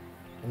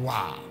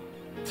 Wow.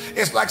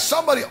 It's like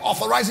somebody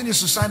authorizing you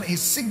to sign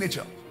his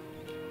signature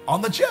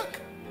on the check.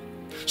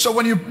 So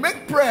when you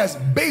make prayers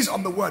based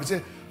on the word,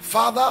 say,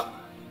 Father,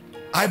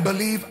 I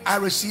believe, I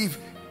receive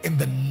in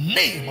the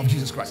name of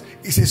Jesus Christ.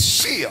 It's a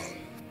seal.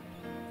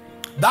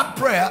 That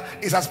prayer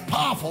is as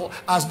powerful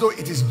as though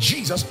it is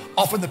Jesus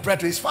offering the prayer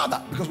to his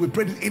Father, because we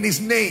prayed it in his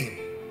name.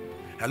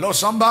 Hello,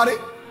 somebody.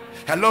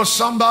 Hello,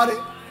 somebody.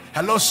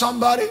 Hello,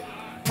 somebody.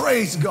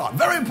 Praise God.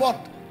 Very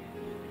important.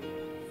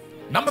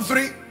 Number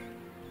 3,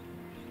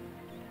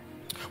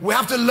 we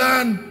have to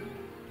learn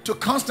to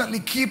constantly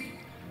keep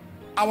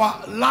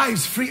our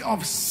lives free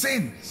of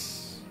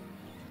sins,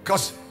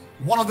 because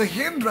one of the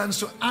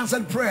hindrances to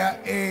answered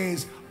prayer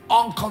is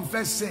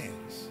unconfessed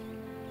sins.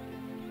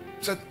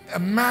 So a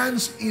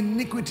man's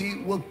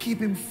iniquity will keep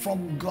him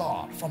from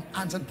God, from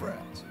answered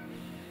prayers.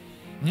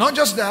 Not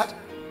just that,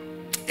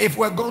 if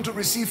we're going to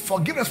receive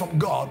forgiveness from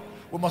God,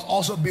 we must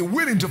also be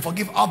willing to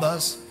forgive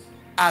others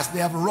as they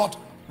have wrought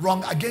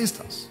wrong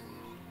against us.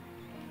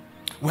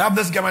 We have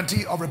this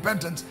guarantee of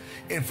repentance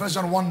in 1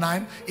 John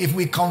 1:9. If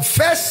we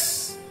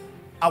confess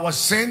our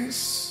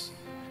sins,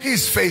 he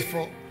is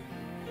faithful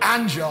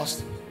and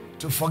just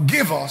to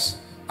forgive us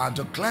and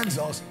to cleanse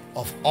us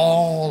of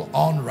all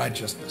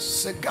unrighteousness.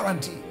 Say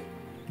guarantee,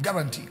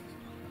 guarantee,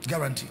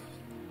 guarantee.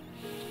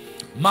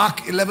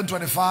 Mark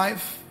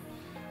 11:25.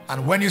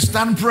 And when you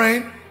stand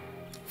praying,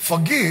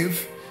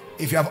 forgive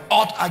if you have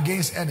aught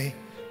against any,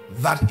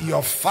 that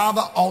your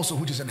Father also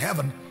which is in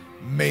heaven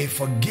may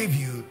forgive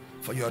you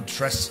for your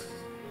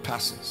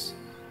trespasses.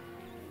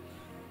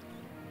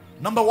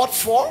 Number what?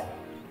 4?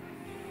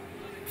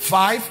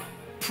 5,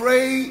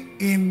 pray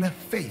in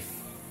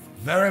faith.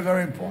 Very,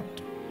 very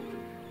important.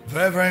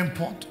 Very, very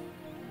important.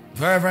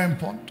 Very, very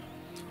important.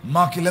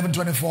 Mark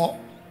 11:24.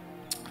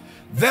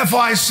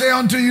 Therefore I say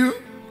unto you,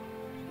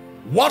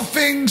 what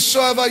things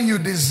soever you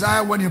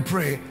desire when you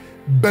pray,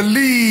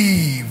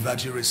 believe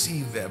that you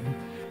receive them,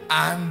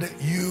 and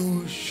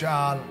you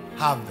shall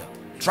have them.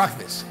 Track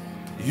this.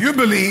 You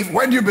believe.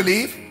 When you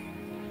believe,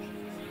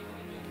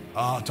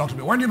 talk to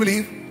me. When you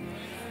believe,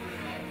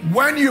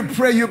 when you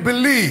pray, you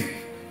believe,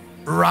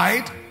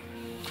 right?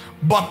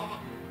 But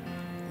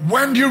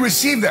when do you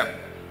receive them?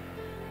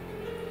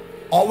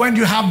 Or when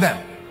do you have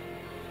them?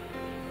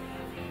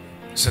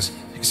 It says,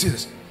 you see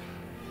this.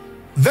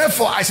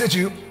 Therefore I say to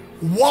you,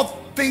 what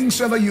things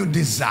soever you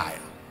desire.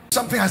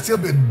 Something has still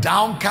been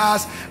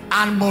downcast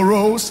and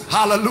morose.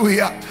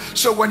 Hallelujah.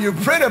 So when you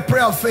pray the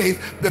prayer of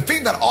faith, the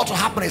thing that ought to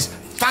happen is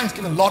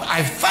thanksgiving. Lord,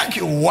 I thank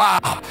you. Wow.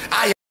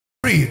 I am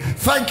free.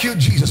 Thank you,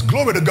 Jesus.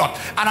 Glory to God.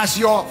 And as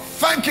you're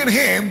thanking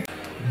him,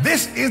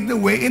 this is the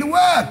way it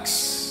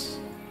works.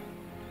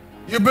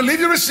 You believe,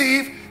 you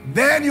receive,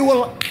 then you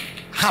will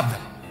have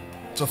them.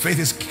 So faith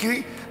is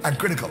key and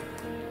critical.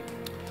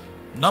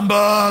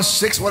 Number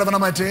 6, whatever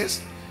number it is.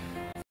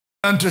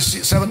 Learn to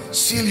 7,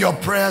 seal your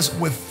prayers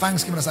with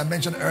thanksgiving, as I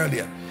mentioned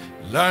earlier.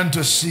 Learn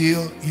to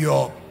seal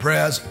your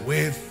prayers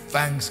with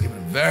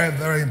thanksgiving. Very,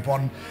 very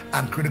important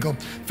and critical.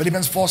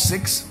 Philippians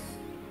 4:6.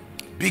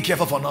 Be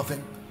careful for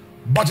nothing,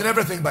 but in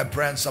everything by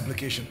prayer and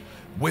supplication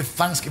with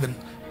thanksgiving,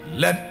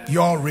 let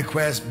your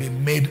requests be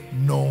made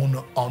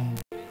known on.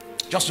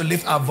 Just to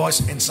lift our voice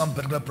in some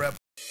particular prayer.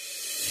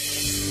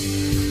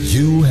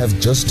 You have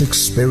just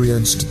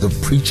experienced the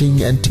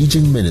preaching and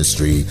teaching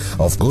ministry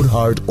of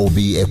Goodheart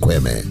Obi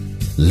Ekwueme,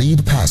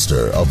 lead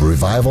pastor of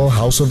Revival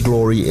House of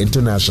Glory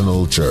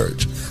International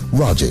Church,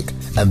 Rogic,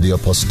 and the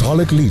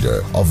apostolic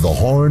leader of the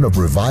Horn of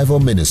Revival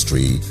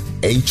Ministry,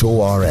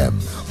 HORM,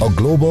 a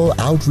global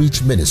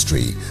outreach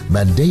ministry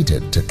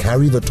mandated to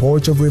carry the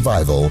torch of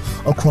revival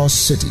across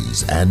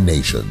cities and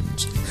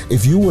nations.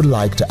 If you would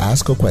like to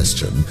ask a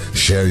question,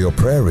 share your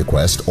prayer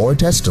request or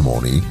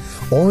testimony,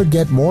 or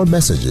get more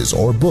messages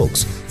or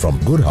books from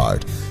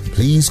Goodheart,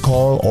 please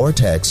call or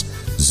text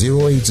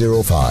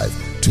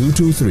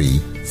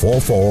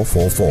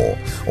 0805-223-4444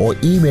 or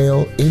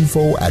email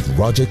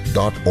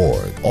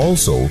info@rogic.org.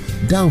 Also,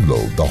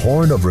 download the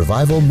Horn of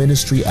Revival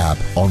Ministry app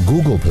on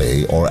Google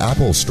Play or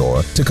Apple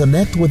Store to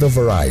connect with a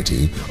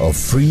variety of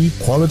free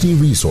quality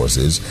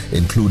resources,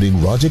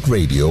 including Rogic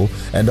Radio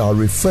and our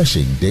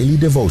refreshing daily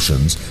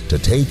devotions to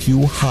take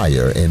you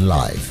higher in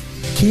life.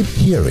 Keep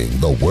hearing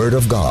the Word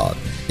of God.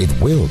 It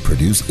will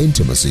produce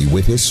intimacy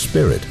with His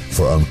Spirit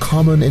for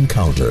uncommon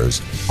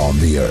encounters on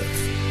the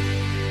earth.